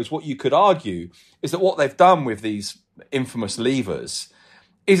suppose what you could argue is that what they've done with these infamous levers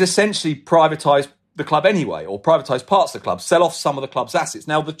is essentially privatise the club anyway, or privatise parts of the club, sell off some of the club's assets.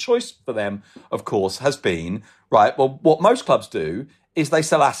 Now, the choice for them, of course, has been, right, well, what most clubs do is they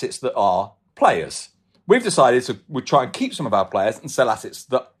sell assets that are players. We've decided we'll try and keep some of our players and sell assets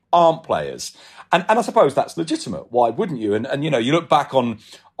that aren't players. And I suppose that's legitimate. Why wouldn't you? And you look back on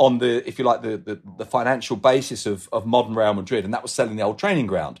the, if you like, the financial basis of modern Real Madrid, and that was selling the old training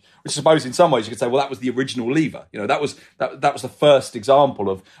ground, which I suppose in some ways you could say, well, that was the original lever. That was the first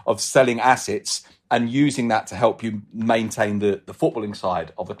example of selling assets and using that to help you maintain the footballing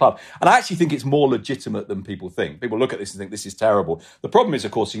side of the club. And I actually think it's more legitimate than people think. People look at this and think this is terrible. The problem is,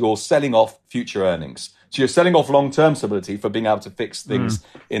 of course, you're selling off future earnings. So you're selling off long-term stability for being able to fix things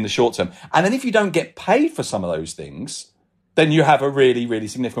in the short term. And then if you don't get paid for some of those things, then you have a really, really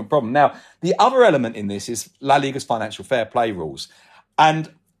significant problem. Now, the other element in this is La Liga's financial fair play rules.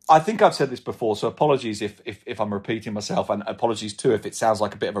 And I think I've said this before, so apologies if I'm repeating myself, and apologies too if it sounds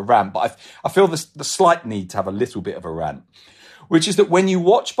like a bit of a rant, but I feel the slight need to have a little bit of a rant, which is that when you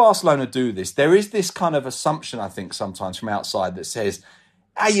watch Barcelona do this, there is this kind of assumption, I think, sometimes from outside that says,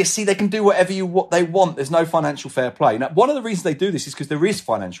 you see, they can do whatever they want. There's no financial fair play. Now, one of the reasons they do this is because there is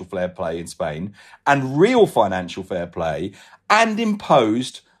financial fair play in Spain, and real financial fair play, and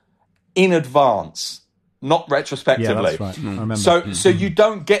imposed in advance. Not retrospectively. Yeah, that's right. I remember. So you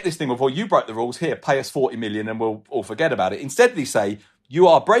don't get this thing of, well, you broke the rules, here, pay us 40 million and we'll all forget about it. Instead, they say, you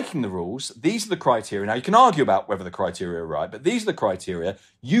are breaking the rules. These are the criteria. Now, you can argue about whether the criteria are right, but these are the criteria.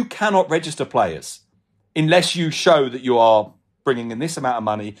 You cannot register players unless you show that you are bringing in this amount of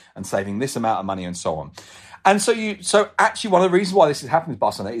money and saving this amount of money and so on. And so actually one of the reasons why this is happening in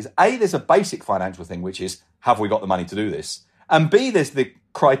Barcelona is, A, there's a basic financial thing, which is, have we got the money to do this? And B, there's the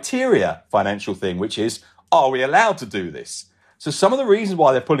criteria financial thing, which is, are we allowed to do this? So some of the reasons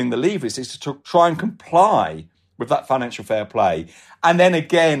why they're pulling the levers is to try and comply with that financial fair play. And then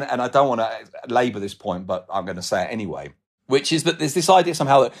again, and I don't want to labour this point, but I'm going to say it anyway, which is that there's this idea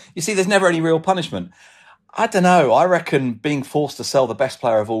somehow that, you see, there's never any real punishment. I don't know. I reckon being forced to sell the best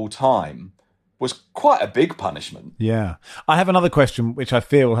player of all time was quite a big punishment. Yeah. I have another question, which I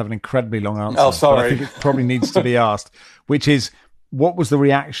fear will have an incredibly long answer. Oh, sorry. But I think it probably needs to be asked, which is, what was the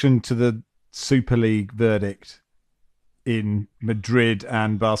reaction to the Super League verdict in Madrid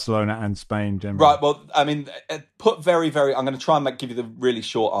and Barcelona and Spain generally? Right, well, I mean, put very, very... I'm going to try and give you the really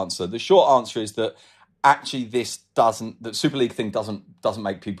short answer. The short answer is that actually the Super League thing doesn't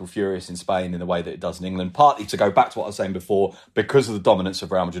make people furious in Spain in the way that it does in England, partly to go back to what I was saying before, because of the dominance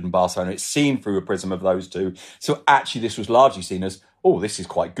of Real Madrid and Barcelona. It's seen through a prism of those two. So actually this was largely seen as, oh, this is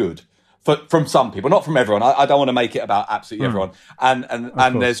quite good. From some people, not from everyone. I don't want to make it about absolutely everyone. And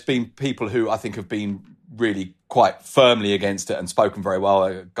there's been people who I think have been really quite firmly against it and spoken very well.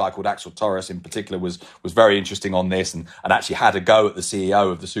 A guy called Axel Torres in particular was very interesting on this and actually had a go at the CEO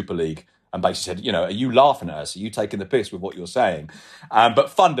of the Super League and basically said, are you laughing at us? Are you taking the piss with what you're saying? But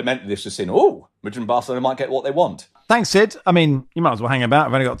fundamentally, this was seen, Madrid and Barcelona might get what they want. Thanks, Sid. I mean, you might as well hang about.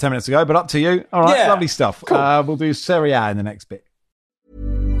 I've only got 10 minutes to go, but up to you. All right, lovely stuff. Cool. We'll do Serie A in the next bit.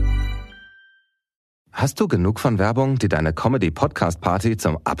 Hast du genug von Werbung, die deine Comedy-Podcast-Party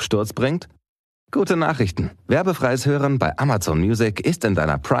zum Absturz bringt? Gute Nachrichten. Werbefreies Hören bei Amazon Music ist in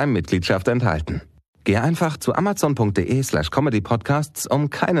deiner Prime-Mitgliedschaft enthalten. Geh einfach zu amazon.de/comedypodcasts, um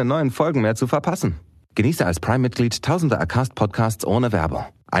keine neuen Folgen mehr zu verpassen. Genieße als Prime-Mitglied tausende Acast-Podcasts ohne Werbung.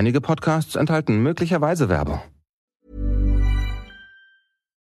 Einige Podcasts enthalten möglicherweise Werbung.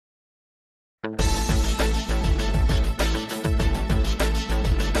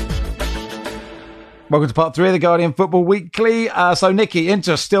 Welcome to part 3 of the Guardian Football Weekly. So, Nicky,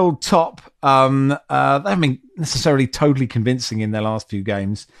 Inter still top. They haven't been necessarily totally convincing in their last few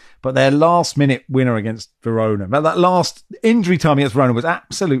games, but their last-minute winner against Verona, that last injury time against Verona was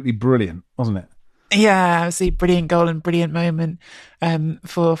absolutely brilliant, wasn't it? Yeah, absolutely brilliant goal and brilliant moment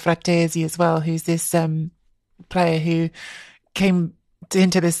for Frattesi as well, who's this player who came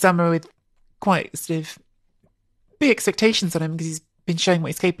into this summer with quite sort of big expectations on him because he's been showing what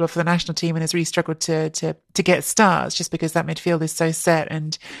he's capable of for the national team and has really struggled to get stars just because that midfield is so set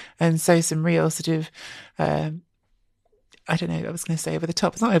and so some real sort of I don't know, I was going to say over the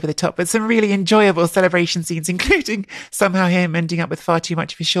top. It's not over the top, but some really enjoyable celebration scenes, including somehow him ending up with far too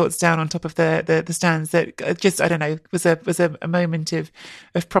much of his shorts down on top of the stands. That just, I don't know, was a moment of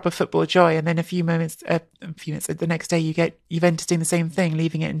proper football joy. And then a few minutes the next day, you get Juventus doing the same thing,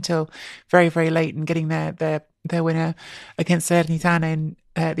 leaving it until very, very late and getting their winner against Salernitana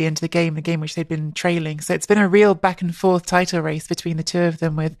at the end of the game which they'd been trailing. So it's been a real back and forth title race between the two of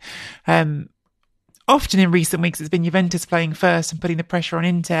them with, often in recent weeks, it's been Juventus playing first and putting the pressure on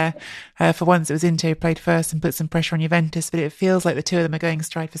Inter. For once, it was Inter who played first and put some pressure on Juventus, but it feels like the two of them are going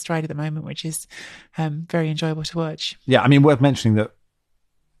stride for stride at the moment, which is very enjoyable to watch. Yeah, I mean, worth mentioning that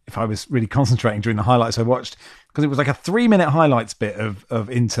if I was really concentrating during the highlights I watched, because it was like a 3-minute highlights bit of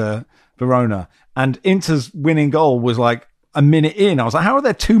Inter Verona, and Inter's winning goal was like a minute in. I was like, how are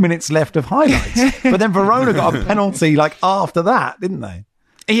there 2 minutes left of highlights? But then Verona got a penalty like after that, didn't they?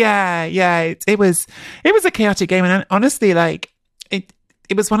 Yeah. It was a chaotic game, and honestly, like it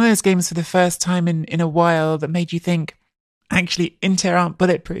was one of those games for the first time in a while that made you think, actually, Inter aren't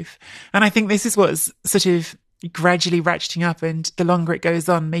bulletproof. And I think this is what's sort of gradually ratcheting up, and the longer it goes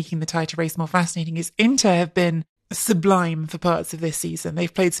on, making the title race more fascinating. Is Inter have been sublime for parts of this season.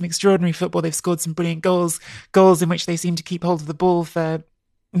 They've played some extraordinary football. They've scored some brilliant goals in which they seem to keep hold of the ball for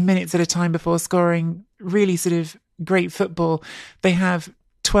minutes at a time before scoring. Really sort of great football. They have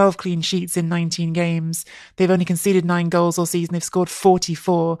 12 clean sheets in 19 games. They've only conceded 9 goals all season. They've scored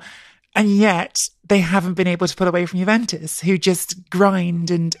 44. And yet they haven't been able to pull away from Juventus, who just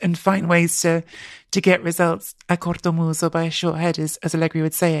grind and find ways to get results a corto muso, by a short head, as Allegri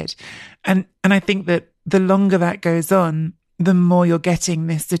would say it. And I think that the longer that goes on, the more you're getting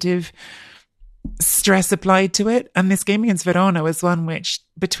this sort of stress applied to it. And this game against Verona was one which,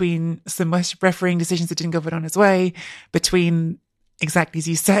 between some refereeing decisions that didn't go Verona's way, between exactly as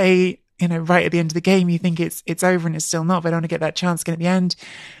you say, right at the end of the game, you think it's over and it's still not. They don't get that chance again at the end.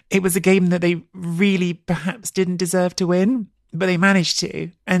 It was a game that they really perhaps didn't deserve to win, but they managed to.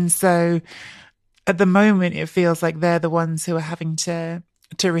 And so at the moment, it feels like they're the ones who are having to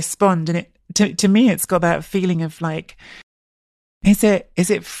respond. And to me, it's got that feeling of like Is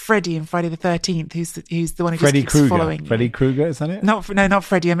it Freddy in Friday the 13th who's the one who Freddy just keeps following you? Freddy Krueger, is that it? Not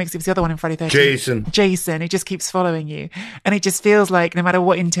Freddy. I mixed it with the other one in Friday the 13th. Jason, who just keeps following you, and it just feels like no matter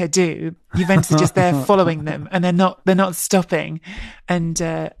what Inter do, Juventus are just there following them, and they're not stopping, and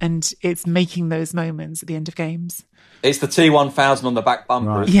it's making those moments at the end of games. It's the T1000 on the back bumper.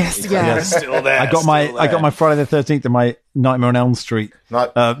 Right. Yes, yeah. It's still there. I got my Friday the 13th and my Nightmare on Elm Street.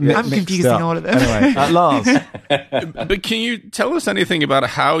 I'm confusing all of them. Anyway, Lars. But can you tell us anything about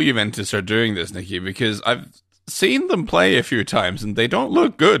how Juventus are doing this, Nicky? Because I've seen them play a few times and they don't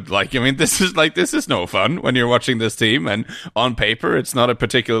look good. This is no fun when you're watching this team, and on paper it's not a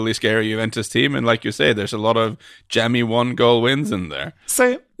particularly scary Juventus team, and like you say, there's a lot of jammy 1-goal wins in there.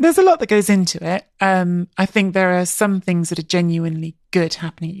 So there's a lot that goes into it. I think there are some things that are genuinely good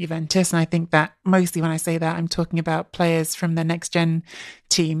happening at Juventus, and I think that mostly when I say that, I'm talking about players from their next gen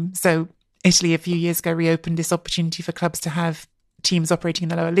team. So Italy a few years ago reopened this opportunity for clubs to have teams operating in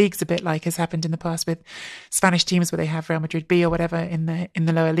the lower leagues, a bit like has happened in the past with Spanish teams where they have Real Madrid B or whatever in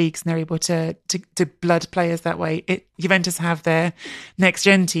the lower leagues, and they're able to blood players that way. Juventus have their next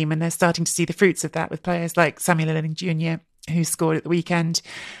gen team, and they're starting to see the fruits of that with players like Samuel Lilling Jr., who scored at the weekend.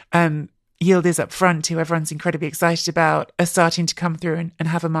 Yildiz up front, who everyone's incredibly excited about, are starting to come through and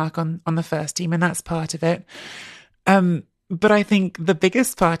have a mark on the first team, and that's part of it. But I think the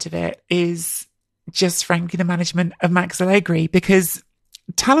biggest part of it is just frankly the management of Max Allegri, because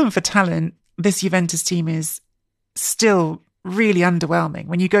talent for talent, this Juventus team is still really underwhelming.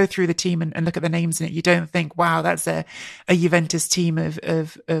 When you go through the team and look at the names in it, you don't think, wow, that's a Juventus team of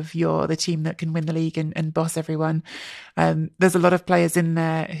the team that can win the league and boss everyone. There's a lot of players in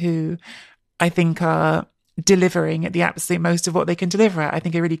there who I think are delivering at the absolute most of what they can deliver at. I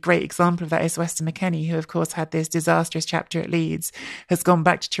think a really great example of that is Weston McKennie, who of course had this disastrous chapter at Leeds, has gone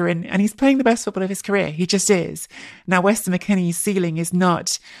back to Turin, and he's playing the best football of his career. He just is. Now, Weston McKennie's ceiling is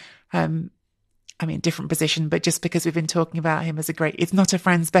not, different position, but just because we've been talking about him as it's not a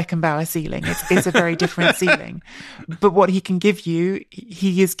Franz Beckenbauer ceiling. It's a very different ceiling. But what he can give you,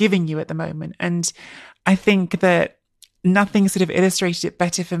 he is giving you at the moment. And I think that nothing sort of illustrated it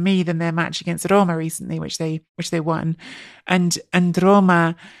better for me than their match against Roma recently, which they won. And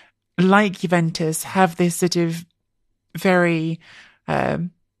Roma, like Juventus, have this sort of very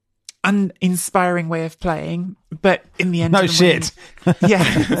uninspiring way of playing, but in the end, no shit.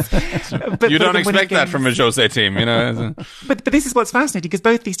 Yeah, but you don't expect that from a Jose team, you know. But this is what's fascinating, because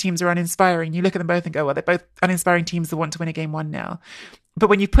both these teams are uninspiring. You look at them both and go, well, they're both uninspiring teams that want to win a game 1-0. But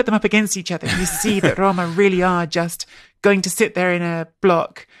when you put them up against each other, you see that Roma really are just going to sit there in a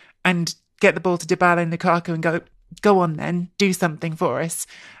block and get the ball to Dybala and Lukaku and go on then, do something for us.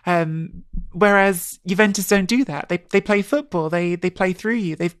 Whereas Juventus don't do that. They play football. They play through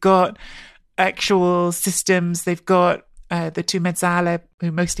you. They've got actual systems. They've got the two mezzala,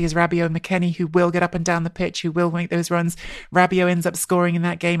 who mostly is Rabiot and McKennie, who will get up and down the pitch, who will make those runs. Rabiot ends up scoring in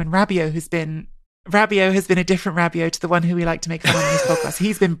that game, and Rabiot has been a different Rabiot to the one who we like to make fun of in this podcast.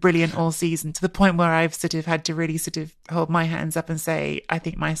 He's been brilliant all season, to the point where I've sort of had to really sort of hold my hands up and say, I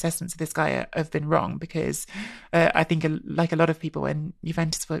think my assessments of this guy have been wrong, because I think, like a lot of people, when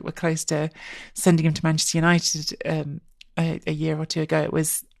Juventus were close to sending him to Manchester United a year or two ago,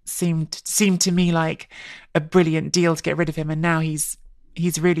 it seemed to me like a brilliant deal to get rid of him, and now he's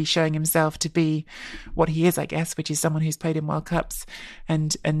really showing himself to be what he is, I guess, which is someone who's played in World Cups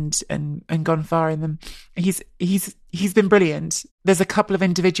and gone far in them. He's been brilliant. There's a couple of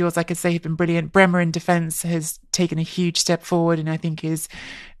individuals I could say have been brilliant. Bremer in defence has taken a huge step forward, and I think is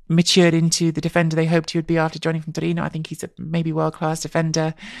matured into the defender they hoped he would be after joining from Torino. I think he's a maybe world-class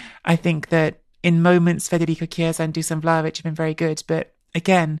defender. I think that in moments, Federico Chiesa and Dusan Vlahovic have been very good. But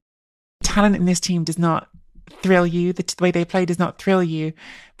again, talent in this team does not thrill you. The way they play does not thrill you.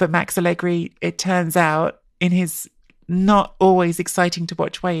 But Max Allegri, it turns out, in his not always exciting to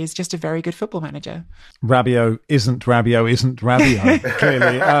watch way, is just a very good football manager. Rabiot isn't Rabiot,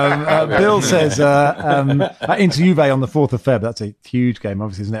 clearly. Bill says, into Juve on the 4th of Feb. That's a huge game,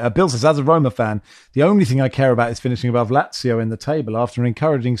 obviously, isn't it? Bill says, as a Roma fan, the only thing I care about is finishing above Lazio in the table after an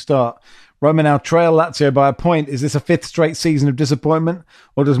encouraging start. Roma now trail Lazio by a point. Is this a 5th straight season of disappointment,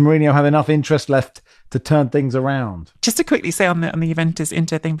 or does Mourinho have enough interest left to turn things around? Just to quickly say on the Juventus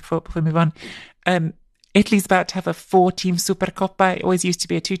Inter thing before we move on, Italy's about to have a 4-team Supercoppa. It always used to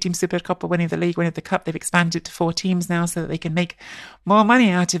be a 2-team Supercoppa, winning the league, winning the cup. They've expanded it to 4 teams now so that they can make more money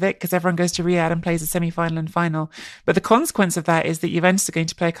out of it, because everyone goes to Riyadh and plays a semi-final and final. But the consequence of that is that Juventus are going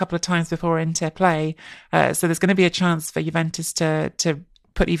to play a couple of times before Inter play. So there's going to be a chance for Juventus to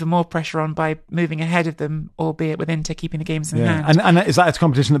put even more pressure on by moving ahead of them, albeit with Inter keeping the games in hand. And is that a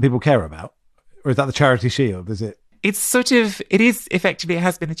competition that people care about? Or is that the Charity Shield? Is it? It is effectively, it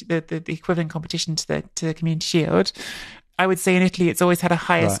has been the equivalent competition to the Community Shield. I would say in Italy, it's always had a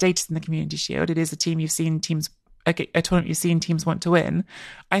higher status than the Community Shield. It is a tournament you've seen teams want to win.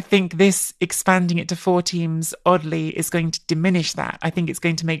 I think this expanding it to 4 teams, oddly, is going to diminish that. I think it's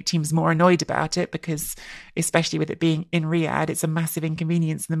going to make teams more annoyed about it because, especially with it being in Riyadh, it's a massive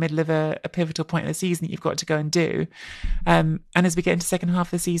inconvenience in the middle of a pivotal point of the season that you've got to go and do. And as we get into the second half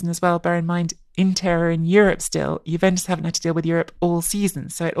of the season as well, bear in mind, Inter are in Europe still. Juventus haven't had to deal with Europe all season.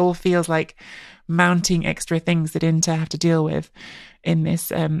 So it all feels like mounting extra things that Inter have to deal with in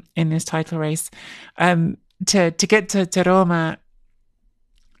this title race. To get to Roma,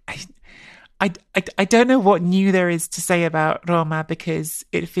 I don't know what new there is to say about Roma, because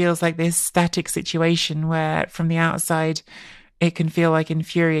it feels like this static situation where from the outside it can feel like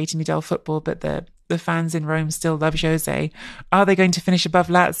infuriatingly dull football, but the fans in Rome still love Jose. Are they going to finish above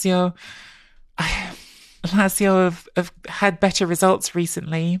Lazio? Lazio have had better results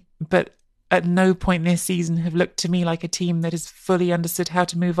recently, but at no point this season have looked to me like a team that has fully understood how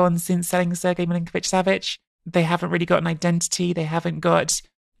to move on since selling Sergej Milinkovic-Savic. They haven't really got an identity. They haven't got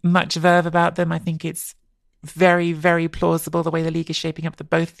much verve about them. I think it's very, very plausible the way the league is shaping up that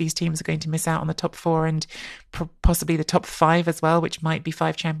both of these teams are going to miss out on the top 4 and possibly the top 5 as well, which might be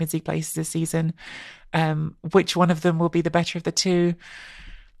 5 Champions League places this season. Which one of them will be the better of the two?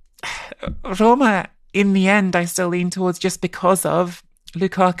 Roma, in the end, I still lean towards, just because of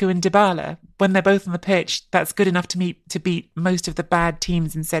Lukaku and Dybala. When they're both on the pitch, that's good enough to beat most of the bad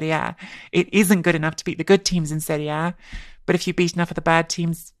teams in Serie A. It isn't good enough to beat the good teams in Serie A, but if you beat enough of the bad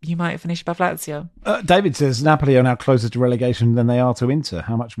teams, you might finish above Lazio. David says Napoli are now closer to relegation than they are to Inter.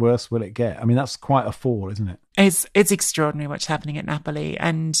 How much worse will it get? I mean, that's quite a fall, isn't it? It's extraordinary what's happening at Napoli,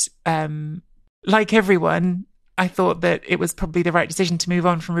 and like everyone, I thought that it was probably the right decision to move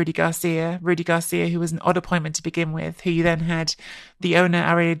on from Rudy Garcia, who was an odd appointment to begin with, who you then had the owner,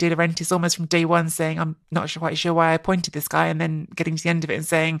 Aurelio De Laurentiis, almost from day one saying, I'm not quite sure why I appointed this guy, and then getting to the end of it and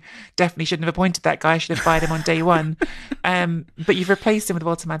saying, definitely shouldn't have appointed that guy, I should have fired him on day one. But you've replaced him with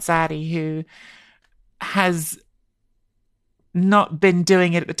Walter Mazzarri, who has not been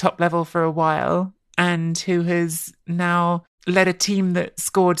doing it at the top level for a while, and who has now led a team that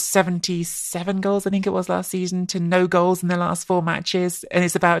scored 77 goals, I think it was last season, to no goals in their last 4 matches, and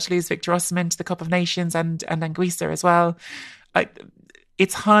is about to lose Victor Osimhen to the Cup of Nations and Anguissa as well.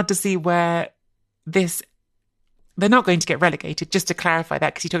 It's hard to see where they're not going to get relegated, just to clarify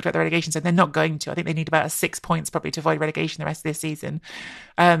that, because you talked about the relegation, so they're not going to. I think they need about 6 points probably to avoid relegation the rest of this season.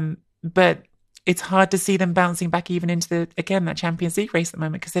 But it's hard to see them bouncing back even into that Champions League race at the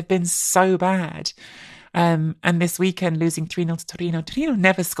moment, because they've been so bad. And this weekend, losing 3-0 to Torino. Torino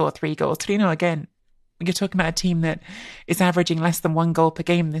never score 3 goals. Torino, again, you're talking about a team that is averaging less than 1 goal per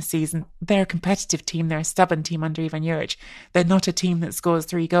game this season. They're a competitive team. They're a stubborn team under Ivan Juric. They're not a team that scores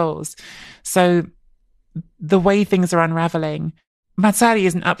 3 goals. So the way things are unravelling, Mazzarri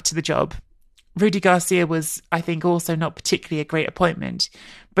isn't up to the job. Rudy Garcia was, I think, also not particularly a great appointment.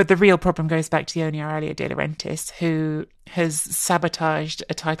 But the real problem goes back to the owner, Aurelio De Laurentiis, who has sabotaged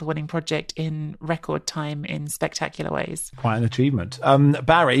a title-winning project in record time in spectacular ways. Quite an achievement.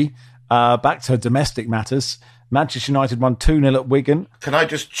 Barry, back to domestic matters. Manchester United won 2-0 at Wigan. Can I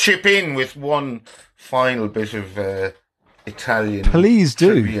just chip in with one final bit of Italian Please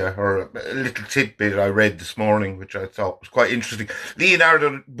do. trivia, or a little tidbit I read this morning, which I thought was quite interesting.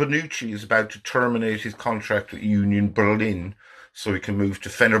 Leonardo Bonucci is about to terminate his contract with Union Berlin, so he can move to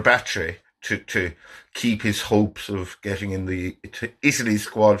Fenerbahce to keep his hopes of getting in the Italy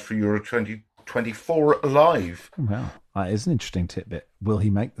squad for Euro 2024 alive. Wow, that is an interesting tidbit. Will he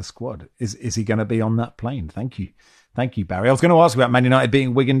make the squad? Is he going to be on that plane? Thank you. Thank you, Barry. I was going to ask about Man United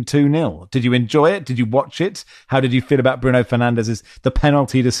beating Wigan 2-0. Did you enjoy it? Did you watch it? How did you feel about Bruno Fernandes's the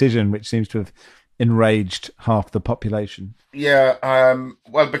penalty decision, which seems to have enraged half the population? Yeah,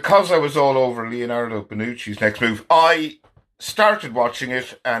 well, because I was all over Leonardo Bonucci's next move, I started watching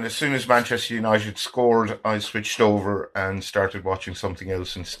it, and as soon as Manchester United scored, I switched over and started watching something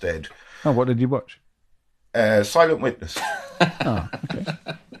else instead. Oh, what did you watch? Silent Witness. Oh, okay.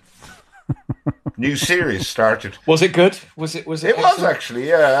 New series started. Was it good? Was it? It was actually,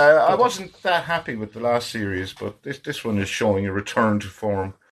 yeah. I wasn't that happy with the last series, but this one is showing a return to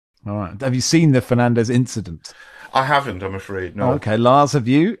form. All right. Have you seen the Fernandes incident? I haven't, I'm afraid. No. Okay, Lars, have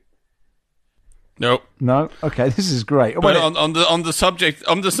you? Nope. No. Okay, this is great. But on the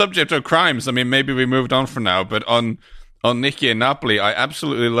subject of crimes, I mean, maybe we moved on for now. But on Nicky and Napoli, I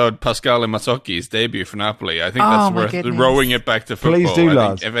absolutely loved Pasquale Mazzocchi's debut for Napoli. I think that's worth rowing it back to football. Please do,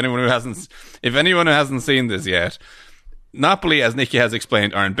 Lars. If anyone who hasn't seen this yet, Napoli, as Nicky has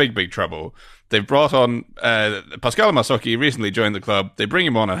explained, are in big trouble. They've brought on Pascal Mazzocchi recently joined the club. They bring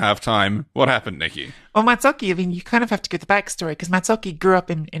him on at half-time. What happened, Nicky? Well, Mazzocchi, I mean, you kind of have to give the backstory, because Mazzocchi grew up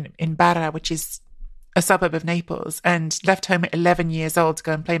in Barra, which is a suburb of Naples, and left home at 11 years old to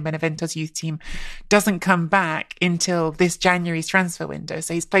go and play in Benevento's youth team. Doesn't come back until this January's transfer window.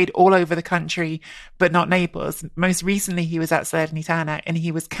 So he's played all over the country, but not Naples. Most recently, he was at Salernitana, and he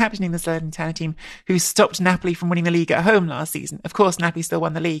was captaining the Salernitana team, who stopped Napoli from winning the league at home last season. Of course, Napoli still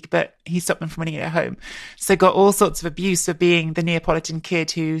won the league, but he stopped them from winning it at home. So got all sorts of abuse for being the Neapolitan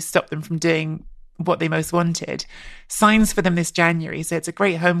kid who stopped them from doing what they most wanted. Signs for them this January, so it's a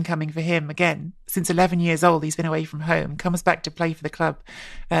great homecoming for him. Again, since 11 years old, he's been away from home, comes back to play for the club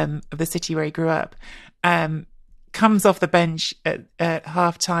of the city where he grew up. Comes off the bench at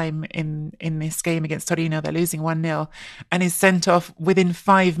half-time in this game against Torino. They're losing 1-0, and is sent off within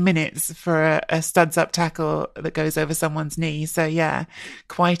 5 minutes for a studs-up tackle that goes over someone's knee. So yeah,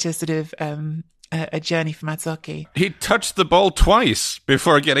 quite a sort of a journey for Mazzocchi. He touched the ball twice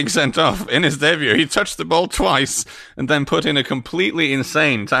before getting sent off in his debut. He touched the ball twice and then put in a completely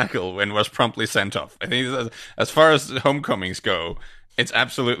insane tackle and was promptly sent off. I think as far as homecomings go, it's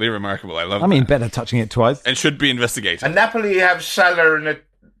absolutely remarkable. I love it. I mean, better touching it twice. And should be investigated. And Napoli have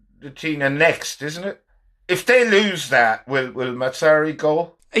Salernitana next, isn't it? If they lose that, will Mazzari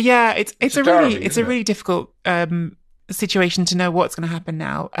go? Yeah, it's a really difficult situation to know what's going to happen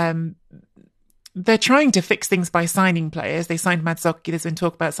now. They're trying to fix things by signing players. They signed Mazzocchi. There's been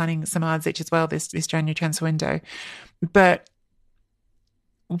talk about signing Samardzic as well this January transfer window. But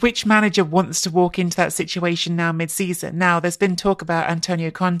which manager wants to walk into that situation now mid-season? Now, there's been talk about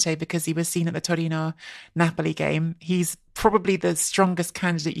Antonio Conte because he was seen at the Torino-Napoli game. He's probably the strongest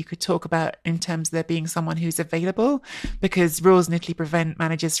candidate you could talk about in terms of there being someone who's available, because rules in Italy prevent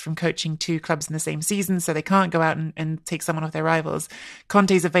managers from coaching two clubs in the same season, so they can't go out and take someone off their rivals.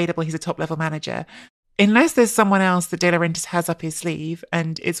 Conte's available. He's a top-level manager. Unless there's someone else that De Laurentiis has up his sleeve,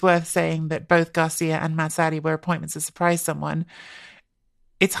 and it's worth saying that both Garcia and Mazzari were appointments to surprise someone,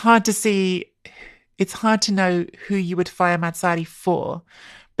 it's hard to know who you would fire Mazzari for,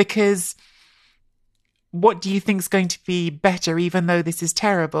 because what do you think is going to be better, even though this is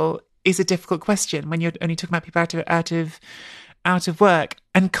terrible, is a difficult question when you're only talking about people out of work.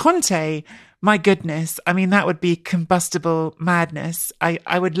 And Conte, my goodness, I mean, that would be combustible madness.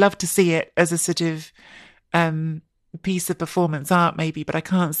 I would love to see it as a sort of piece of performance art maybe, but I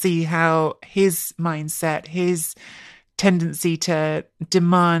can't see how his mindset, his tendency to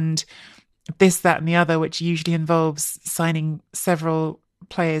demand this, that, and the other, which usually involves signing several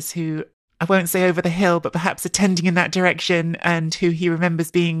players who, I won't say over the hill, but perhaps attending in that direction, and who he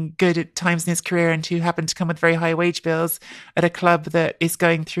remembers being good at times in his career and who happen to come with very high wage bills at a club that is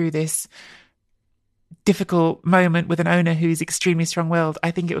going through this difficult moment with an owner who's extremely strong-willed.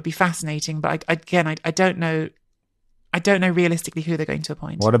 I think it would be fascinating, but I don't know realistically who they're going to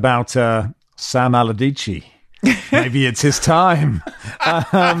appoint. What about Sam Allardyce? Maybe it's his time.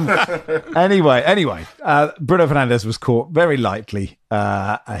 Anyway, Bruno Fernandes was caught very lightly.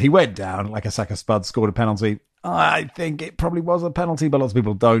 He went down like a sack of spuds, scored a penalty. I think it probably was a penalty, but lots of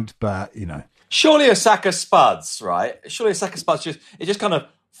people don't. But, you know. Surely a sack of spuds, right? Surely a sack of spuds, just kind of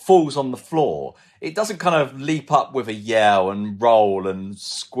falls on the floor. It doesn't kind of leap up with a yell and roll and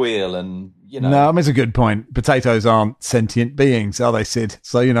squeal and, you know. No, I mean, it's a good point. Potatoes aren't sentient beings, are they, Sid?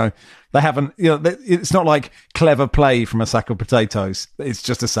 So, you know, they haven't, you know, it's not like clever play from a sack of potatoes. It's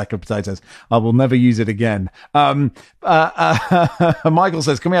just a sack of potatoes. I will never use it again. Michael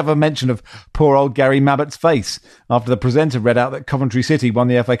says, can we have a mention of poor old Gary Mabbott's face after the presenter read out that Coventry City won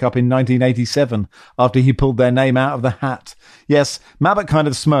the FA Cup in 1987 after he pulled their name out of the hat? Yes, Mabbott kind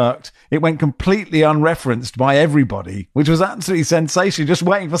of smirked. It went completely unreferenced by everybody, which was absolutely sensational. Just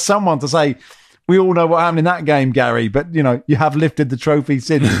waiting for someone to say, we all know what happened in that game, Gary, but, you know, you have lifted the trophy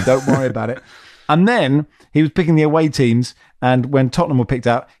since. Don't worry about it. And then he was picking the away teams, and when Tottenham were picked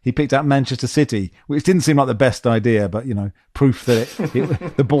out, he picked out Manchester City, which didn't seem like the best idea, but, you know, proof that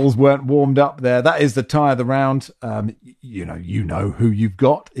the balls weren't warmed up there. That is the tie of the round. You know who you've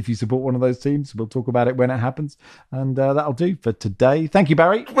got if you support one of those teams. We'll talk about it when it happens, and that'll do for today. Thank you,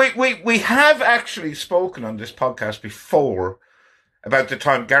 Barry. We have actually spoken on this podcast before about the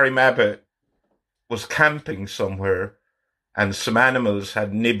time Gary Mabbott was camping somewhere and some animals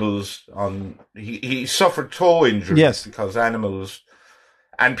had nibbles on. He suffered toe injuries, yes, because animals,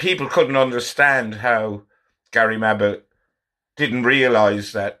 and people couldn't understand how Gary Mabbott didn't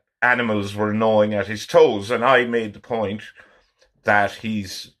realise that animals were gnawing at his toes. And I made the point that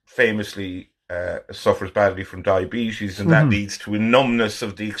he's famously suffers badly from diabetes, and that leads to a numbness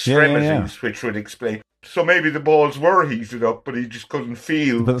of the extremities, which would explain. So maybe the balls were heated up, but he just couldn't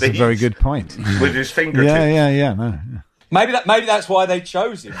feel. That's a very good point. With his fingertips. Yeah. No. Maybe that's why they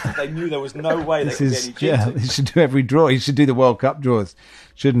chose him. They knew there was no way they could be any cheating. He should do every draw. He should do the World Cup draws,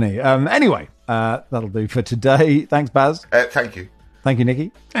 shouldn't he? Anyway, that'll do for today. Thanks, Baz. Thank you. Thank you,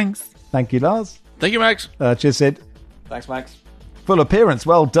 Nicky. Thanks. Thank you, Lars. Thank you, Max. Cheers, Sid. Thanks, Max. Full appearance.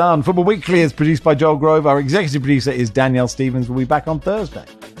 Well done. Football Weekly is produced by Joel Grove. Our executive producer is Danielle Stevens. We'll be back on Thursday.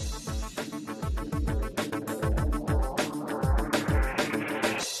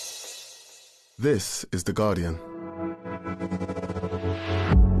 This is The Guardian.